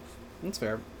would have. That's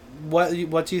fair. What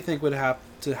do you think would have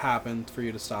to happen for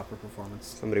you to stop a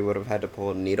performance? Somebody would have had to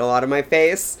pull a needle out of my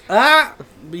face. Ah!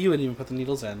 But you wouldn't even put the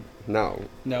needles in. No.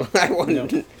 No. I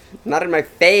wouldn't. No. Not in my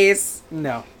face.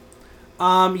 No.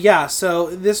 So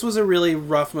this was a really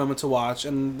rough moment to watch,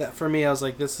 and for me, I was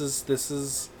like, this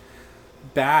is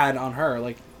bad on her.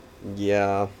 Like,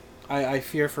 yeah. I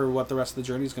fear for what the rest of the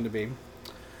journey is going to be.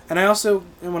 And I also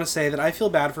want to say that I feel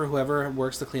bad for whoever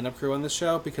works the cleanup crew on this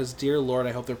show, because, dear Lord,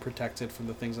 I hope they're protected from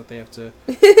the things that they have to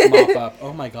mop up.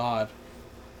 Oh, my God.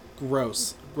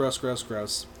 Gross.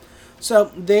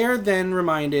 So they are then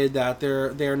reminded that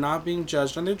they're not being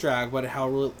judged on their drag, but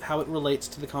how it relates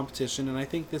to the competition, and I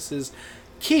think this is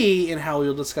key in how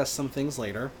we'll discuss some things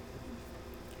later.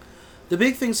 The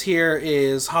big things here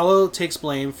is Hollow takes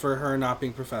blame for her not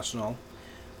being professional.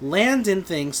 Landon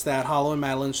thinks that Hollow and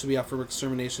Madeline should be up for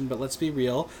extermination, but let's be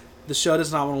real, the show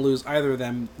does not want to lose either of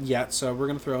them yet, so we're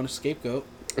going to throw in a scapegoat.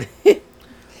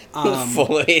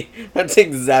 Fully. That's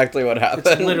exactly what happened.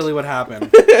 It's literally what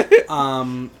happened.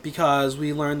 Because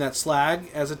we learned that Slag,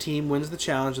 as a team, wins the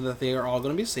challenge and that they are all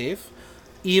going to be safe.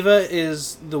 Eva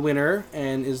is the winner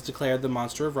and is declared the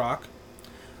Monster of Rock.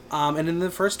 And in the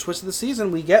first twist of the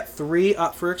season, we get 3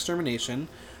 up for extermination.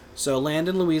 So Land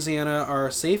and Louisiana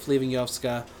are safe leaving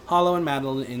Yovska, Hollow and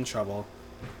Madeline in trouble.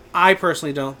 I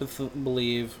personally don't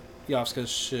believe Yovska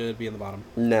should be in the bottom.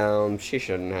 No, she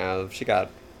shouldn't have. She got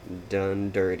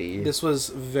done dirty. This was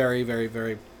very, very,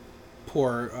 very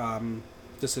poor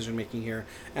decision making here,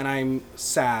 and I'm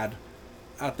sad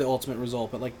at the ultimate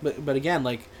result. But again,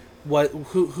 like, what?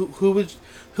 Who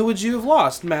would you have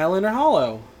lost, Madeline or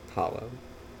Hollow? Hollow.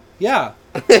 Yeah,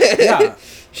 yeah.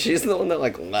 She's the one that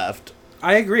left.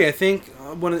 I agree. I think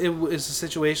when it is a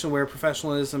situation where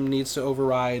professionalism needs to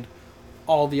override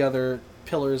all the other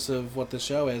pillars of what the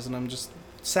show is, and I'm just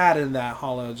saddened that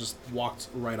Hollow just walked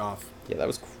right off. Yeah, that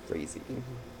was crazy.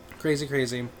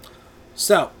 Crazy.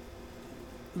 So,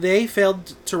 they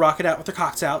failed to rock it out with their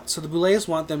cocks out, so the Boulets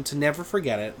want them to never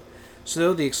forget it.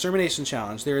 So, the extermination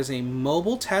challenge. There is a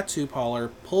mobile tattoo parlor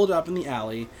pulled up in the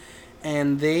alley,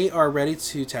 and they are ready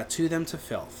to tattoo them to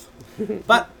filth.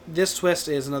 But this twist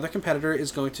is another competitor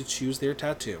is going to choose their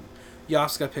tattoo.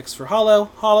 Yovska picks for Hollow,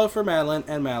 Hollow for Madeline,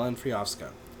 and Madeline for Yovska.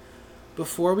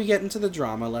 Before we get into the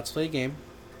drama, let's play a game.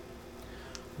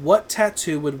 What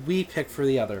tattoo would we pick for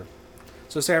the other?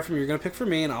 So, Seraphim, you're going to pick for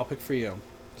me, and I'll pick for you.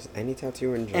 Just any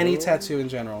tattoo in general? Any tattoo in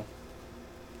general.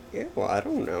 Yeah, well, I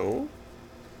don't know.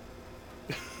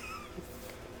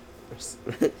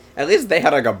 At least they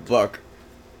had, a book.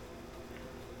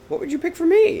 What would you pick for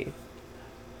me?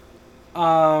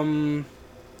 I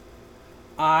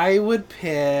would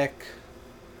pick...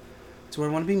 Do I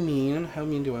want to be mean? How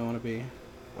mean do I want to be?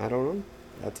 I don't know.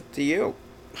 That's up to you.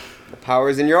 The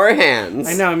power's in your hands.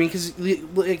 I know, I mean, because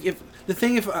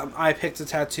if I picked a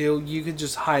tattoo, you could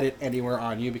just hide it anywhere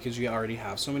on you because you already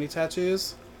have so many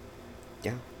tattoos.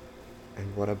 Yeah.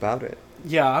 And what about it?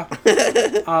 Yeah.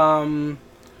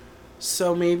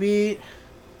 So maybe...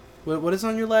 What is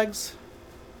on your legs?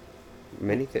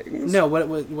 Many things. No,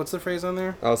 what's the phrase on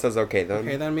there? Oh, it says okay then.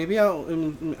 Okay, then maybe I'll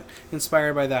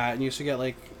inspired by that, and you should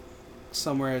get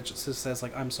somewhere it just says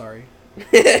I'm sorry.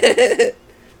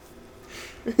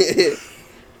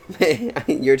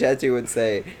 Your tattoo would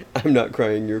say, "I'm not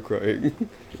crying, you're crying."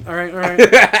 All right.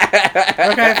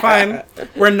 Okay, fine.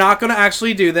 We're not going to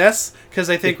actually do this because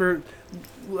I think we're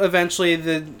eventually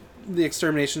the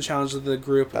extermination challenge of the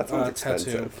group tattoo.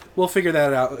 Expensive. We'll figure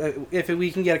that out. If we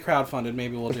can get it crowdfunded,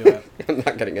 maybe we'll do it. I'm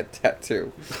not getting a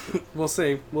tattoo. We'll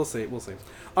see.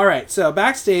 All right. So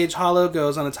backstage, Hollow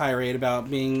goes on a tirade about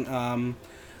being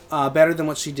better than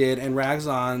what she did, and rags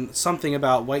on something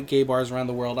about white gay bars around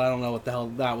the world. I don't know what the hell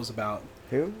that was about.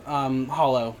 Who?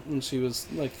 Hollow, and she was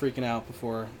like freaking out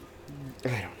before. I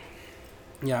don't know.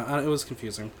 Yeah, it was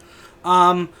confusing.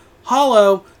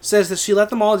 Hollow says that she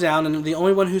let them all down, and the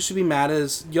only one who should be mad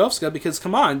is Yovska, because,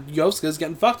 come on, Yovska's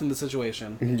getting fucked in this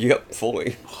situation. Yep,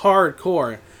 fully.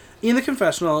 Hardcore. In the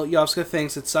confessional, Yovska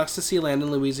thinks it sucks to see Landon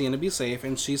and Louisiana be safe,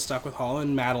 and she's stuck with Hollow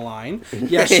and Madeline.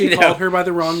 Yes, she called her by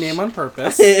the wrong name on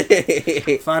purpose.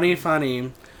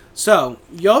 Funny. So,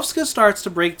 Yovska starts to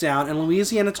break down, and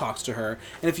Louisiana talks to her.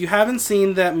 And if you haven't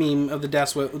seen that meme of the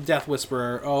Death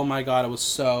Whisperer, oh my god, it was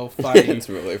so funny. It's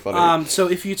really funny. So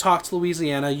if you talk to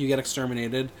Louisiana, you get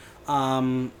exterminated.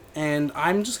 And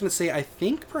I'm just going to say, I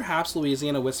think perhaps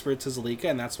Louisiana whispered to Zalika,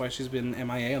 and that's why she's been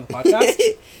MIA on the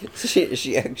podcast.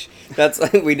 she actually, that's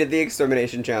like, we did the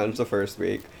extermination challenge the first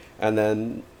week, and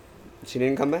then she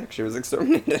didn't come back. She was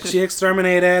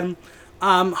exterminated.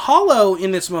 Hollow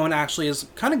in this moment actually is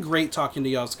kind of great talking to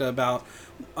Yovska about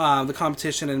the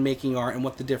competition and making art and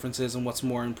what the difference is and what's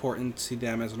more important to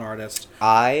them as an artist.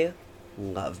 I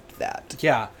loved that.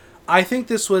 Yeah. I think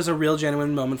this was a real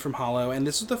genuine moment from Hollow, and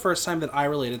this was the first time that I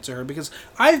related to her, because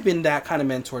I've been that kind of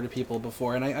mentor to people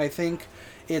before, and I think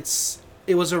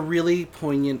it was a really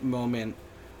poignant moment,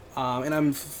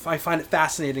 and I find it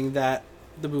fascinating that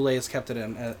the Boulets kept it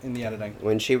in the editing.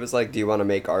 When she was like, do you want to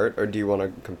make art or do you want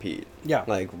to compete? Yeah.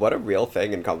 Like, what a real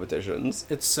thing in competitions.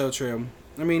 It's so true.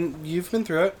 I mean, you've been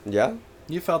through it. Yeah.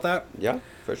 You felt that. Yeah,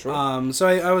 for sure. So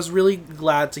I was really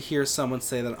glad to hear someone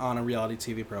say that on a reality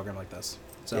TV program like this.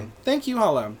 So, yeah. Thank you,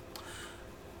 Hollow.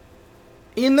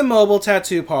 In the mobile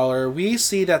tattoo parlor, we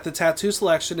see that the tattoo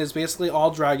selection is basically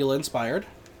all Dragula inspired.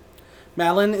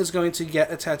 Madeline is going to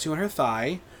get a tattoo on her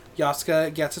thigh.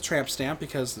 Yovska gets a tramp stamp,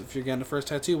 because if you're getting a first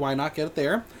tattoo, why not get it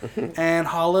there? And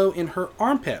Hollow in her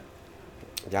armpit.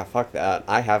 Yeah, fuck that.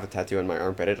 I have a tattoo in my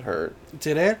armpit. It hurt.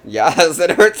 Did it? Yes,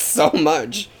 it hurts so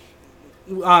much.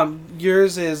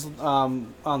 Yours is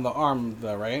on the arm,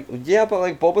 though, right? Yeah, but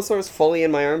like Bulbasaur is fully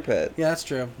in my armpit. Yeah, that's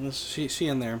true. She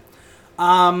in there.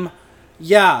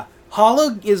 Yeah.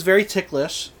 Hollow is very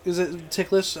ticklish. Is it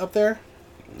ticklish up there?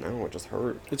 No, it just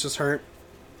hurt. It just hurt.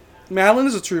 Madeline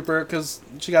is a trooper because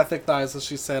she got thick thighs, as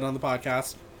she said on the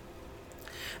podcast.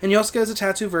 And Yovska is a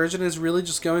tattoo virgin and is really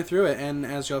just going through it. And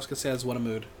as Yovska says, what a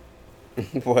mood.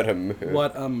 What a mood.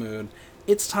 What a mood.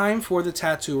 It's time for the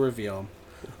tattoo reveal.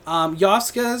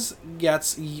 Yovska's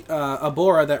gets a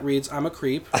Bora that reads, I'm a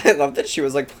creep. I love that she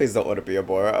was like, please don't let it be a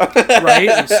Bora. Right?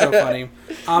 It's so funny.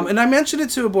 And I mentioned it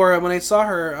to Abora when I saw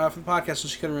her for the podcast,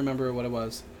 and she couldn't remember what it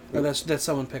was. Or that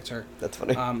someone picked her. That's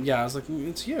funny. Yeah, I was like,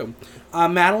 it's you.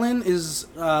 Madeline is,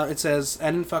 it says,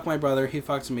 I didn't fuck my brother, he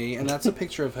fucked me. And that's a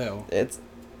picture of who? It's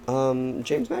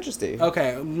James Majesty.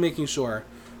 Okay, making sure.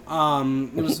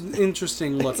 It was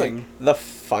interesting looking. It's like the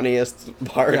funniest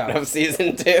part of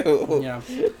season 2. Yeah.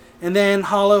 And then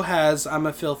Hollow has, I'm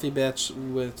a filthy bitch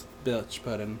with bitch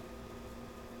pudding.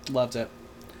 Loved it.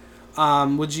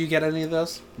 Would you get any of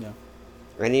those? No.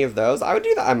 Any of those? I would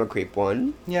do the I'm a creep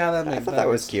one. Yeah, I thought that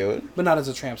was cute. But not as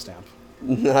a tramp stamp.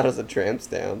 Not as a tramp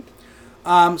stamp.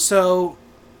 So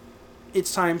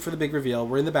it's time for the big reveal.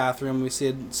 We're in the bathroom. We see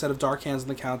a set of dark hands on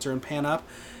the counter and pan up.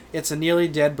 It's a nearly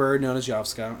dead bird known as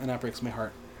Yovska, and that breaks my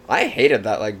heart. I hated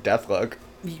that like death look.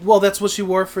 Well, that's what she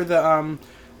wore for the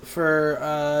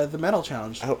medal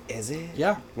challenge. Oh, is it?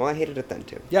 Yeah. Well, I hated it then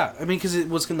too. Yeah, I mean, because it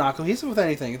was not cohesive with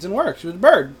anything. It didn't work. She was a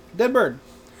bird, dead bird.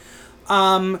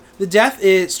 The death,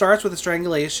 it starts with a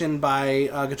strangulation by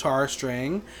a guitar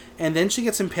string, and then she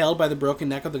gets impaled by the broken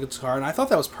neck of the guitar, and I thought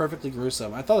that was perfectly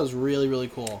gruesome. I thought it was really, really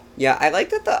cool. Yeah, I like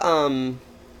that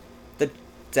the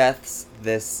deaths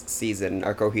this season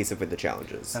are cohesive with the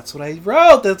challenges. That's what I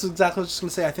wrote. That's exactly what I was just going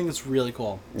to say. I think it's really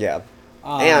cool. Yeah.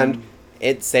 And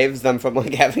it saves them from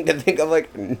like having to think of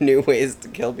like new ways to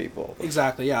kill people.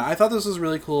 Exactly, yeah. I thought this was a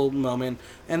really cool moment,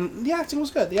 and the acting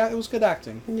was good. It was good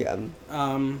acting. Yeah.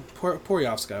 Poor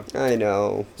Yovska. I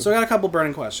know. So I got a couple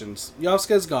burning questions.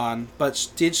 Yovska is gone, but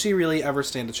did she really ever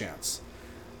stand a chance?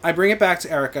 I bring it back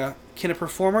to Erica. Can a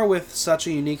performer with such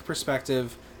a unique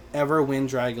perspective ever win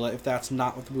Dragula if that's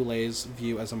not what the Boulets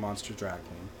view as a monster drag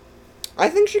queen? I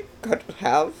think she could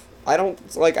have. I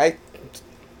don't like.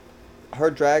 Her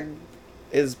drag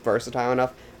is versatile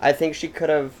enough. I think she could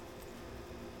have.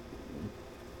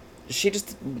 She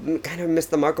just kind of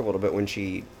missed the mark a little bit when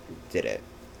she did it.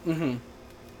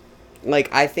 Mm-hmm.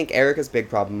 Like, I think Erica's big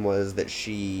problem was that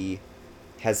she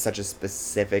has such a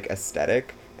specific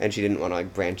aesthetic, and she didn't want to,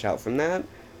 like, branch out from that.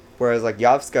 Whereas, like,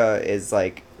 Yovska is,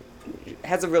 like,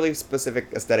 has a really specific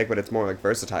aesthetic, but it's more, like,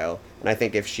 versatile. And I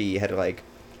think if she had, like,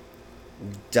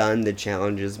 done the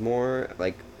challenges more,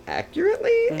 like, accurately,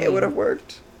 it would have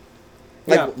worked.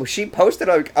 Like, Yeah. she posted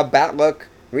a bat look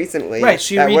recently. Right,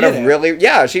 she that would have redid it. really,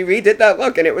 yeah, she redid that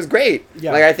look, and it was great.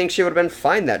 Yeah. Like, I think she would have been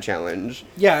fine that challenge.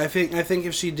 Yeah, I think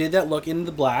if she did that look in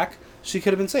the black, she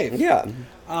could have been safe. Yeah. So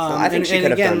I think she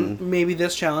could have again, done. maybe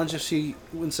this challenge, if she,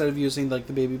 instead of using like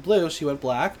the baby blue, she went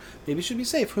black, maybe she'd be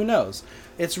safe. Who knows?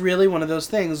 It's really one of those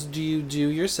things. Do you do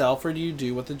yourself, or do you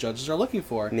do what the judges are looking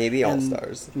for? Maybe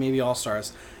all-stars. Maybe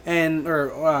all-stars.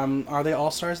 Or are they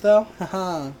all-stars though?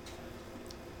 Haha.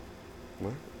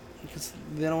 What? Because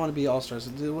they don't want to be all-stars.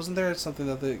 Wasn't there something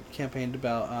that they campaigned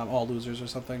about, all losers or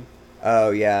something?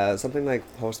 Oh, yeah, something like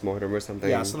post-mortem or something.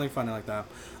 Yeah, something funny like that.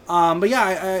 But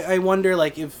yeah, I wonder,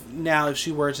 like, if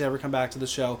she were to ever come back to the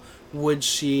show, would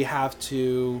she have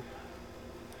to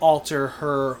alter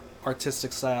her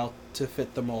artistic style to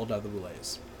fit the mold of the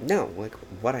Boulets? No, like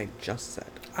what I just said.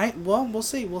 Well, we'll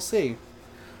see.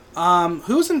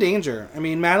 Who's in danger? I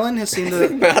mean, Madeline has seen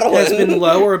Madeline. has been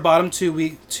low or bottom 2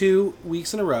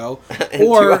 weeks in a row. And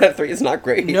 2 out of 3 is not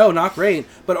great. No, not great.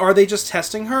 But are they just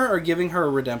testing her or giving her a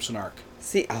redemption arc?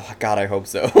 See, oh god, I hope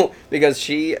so. Because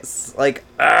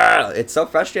it's so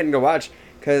frustrating to watch.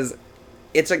 Because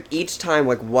it's like each time,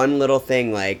 like one little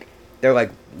thing, like they're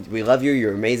like, we love you,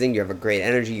 you're amazing, you have a great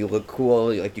energy, you look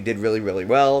cool, like you did really, really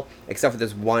well. Except for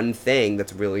this one thing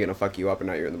that's really gonna fuck you up, and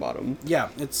now you're in the bottom. Yeah,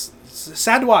 it's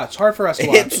sad to watch. Hard for us to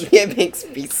watch. It makes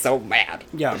me so mad.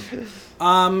 Yeah.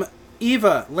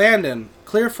 Eva, Landon,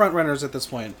 clear front runners at this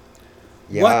point.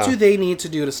 Yeah. What do they need to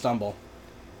do to stumble?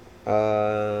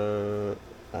 I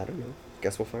don't know.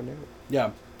 Guess we'll find out.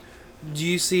 Yeah. Do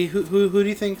you see who do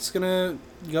you think's gonna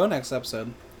go next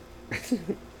episode?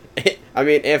 I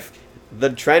mean, if the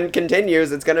trend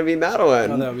continues, it's gonna be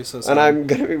Madeline. Oh, that would be so sad. And I'm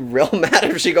gonna be real mad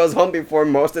if she goes home before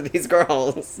most of these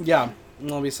girls. Yeah,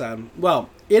 that'll be sad. Well,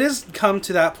 it has come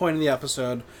to that point in the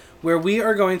episode where we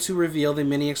are going to reveal the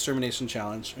mini extermination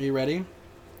challenge. Are you ready?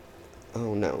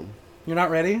 Oh no. You're not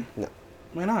ready? No.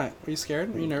 Why not? Are you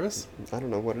scared? Are you nervous? I don't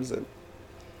know. What is it?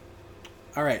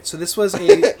 Alright, so this was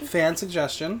a fan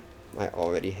suggestion. I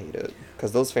already hate it.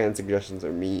 Because those fan suggestions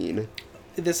are mean.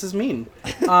 This is mean.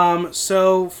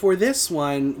 So for this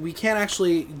one, we can't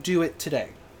actually do it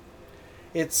today.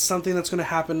 It's something that's going to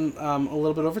happen a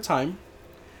little bit over time.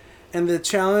 And the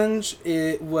challenge,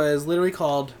 it was literally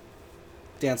called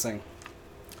dancing.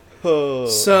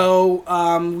 So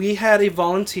we had a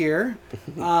volunteer,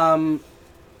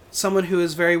 someone who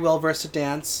is very well versed at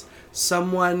dance,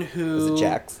 someone who Is it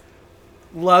Jax?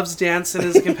 loves dance and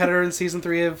is a competitor in season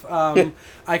 3 of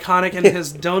Iconic, and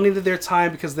has donated their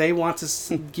time because they want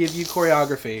to give you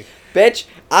choreography. Bitch,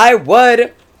 I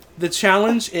would. The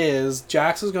challenge is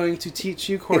Jax is going to teach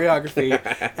you choreography,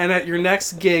 and at your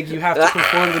next gig you have to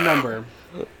perform the number.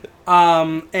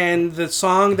 And the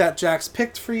song that Jax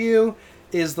picked for you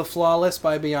is the Flawless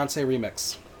by Beyonce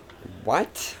remix.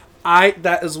 What?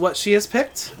 That is what she has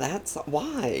picked. That's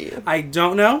why. I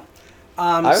don't know.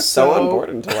 I was so on board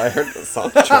until I heard the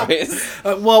song choice.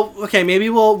 Well, okay, maybe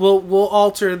we'll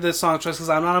alter the song choice because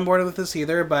I'm not on board with this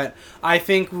either. But I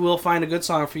think we'll find a good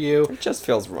song for you. It just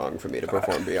feels wrong for me to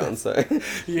perform Beyonce.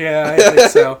 Yeah, I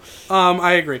think so.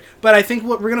 I agree. But I think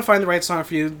we're gonna find the right song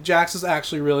for you. Jax is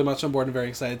actually really much on board and very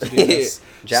excited to do this.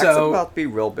 Jax is about to be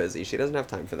real busy. She doesn't have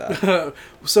time for that.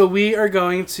 So we are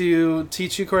going to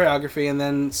teach you choreography, and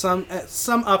then some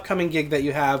upcoming gig that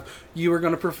you have, you are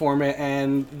going to perform it,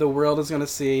 and the world is going to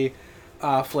see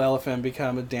Flail FM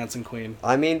become a dancing queen.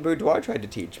 I mean, Boudoir tried to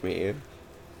teach me.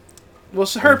 Well,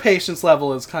 her patience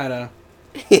level is kind of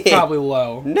probably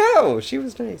low. No, she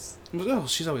was nice. Oh,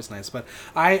 she's always nice, but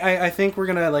I think we're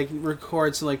gonna like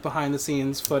record some like behind the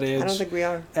scenes footage. I don't think we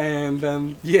are. And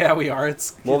then yeah, we are.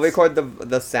 We'll record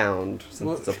the sound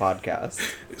since it's a podcast.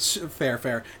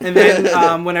 Fair. And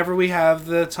then whenever we have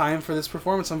the time for this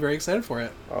performance, I'm very excited for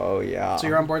it. Oh yeah. So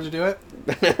you're on board to do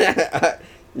it?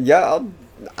 Yeah.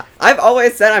 I've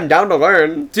always said I'm down to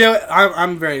learn. Do it.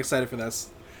 I'm very excited for this.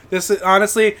 This is,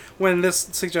 honestly, when this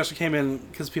suggestion came in,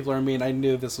 because people are mean, I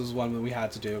knew this was one that we had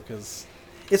to do, because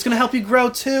it's going to help you grow,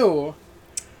 too.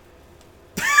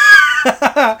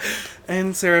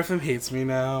 And Seraphim hates me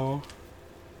now.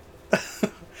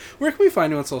 Where can we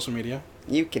find you on social media?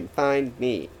 You can find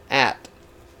me on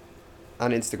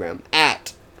Instagram,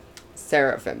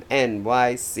 Seraphim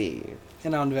NYC.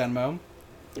 And on Venmo.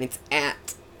 It's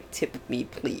Tip Me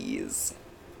Please.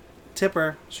 Tip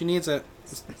her. She needs it.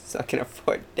 So I can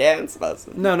afford dance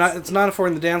lessons. No, it's not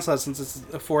affording the dance lessons. It's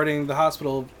affording the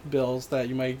hospital bills that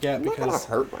you might get. I'm not gonna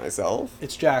hurt myself.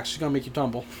 It's Jax. She's gonna make you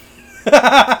tumble.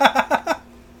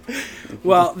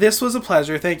 Well, this was a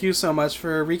pleasure. Thank you so much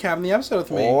for recapping the episode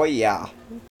with me. Oh yeah.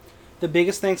 The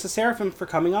biggest thanks to Seraphim for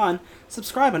coming on.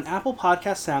 Subscribe on Apple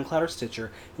Podcasts, SoundCloud, or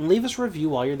Stitcher, and leave us a review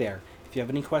while you're there. If you have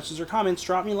any questions or comments,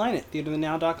 drop me a line at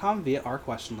theaterthenow.com via our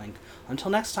question link.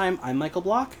 Until next time, I'm Michael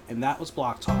Block, and that was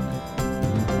Block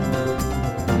Talk.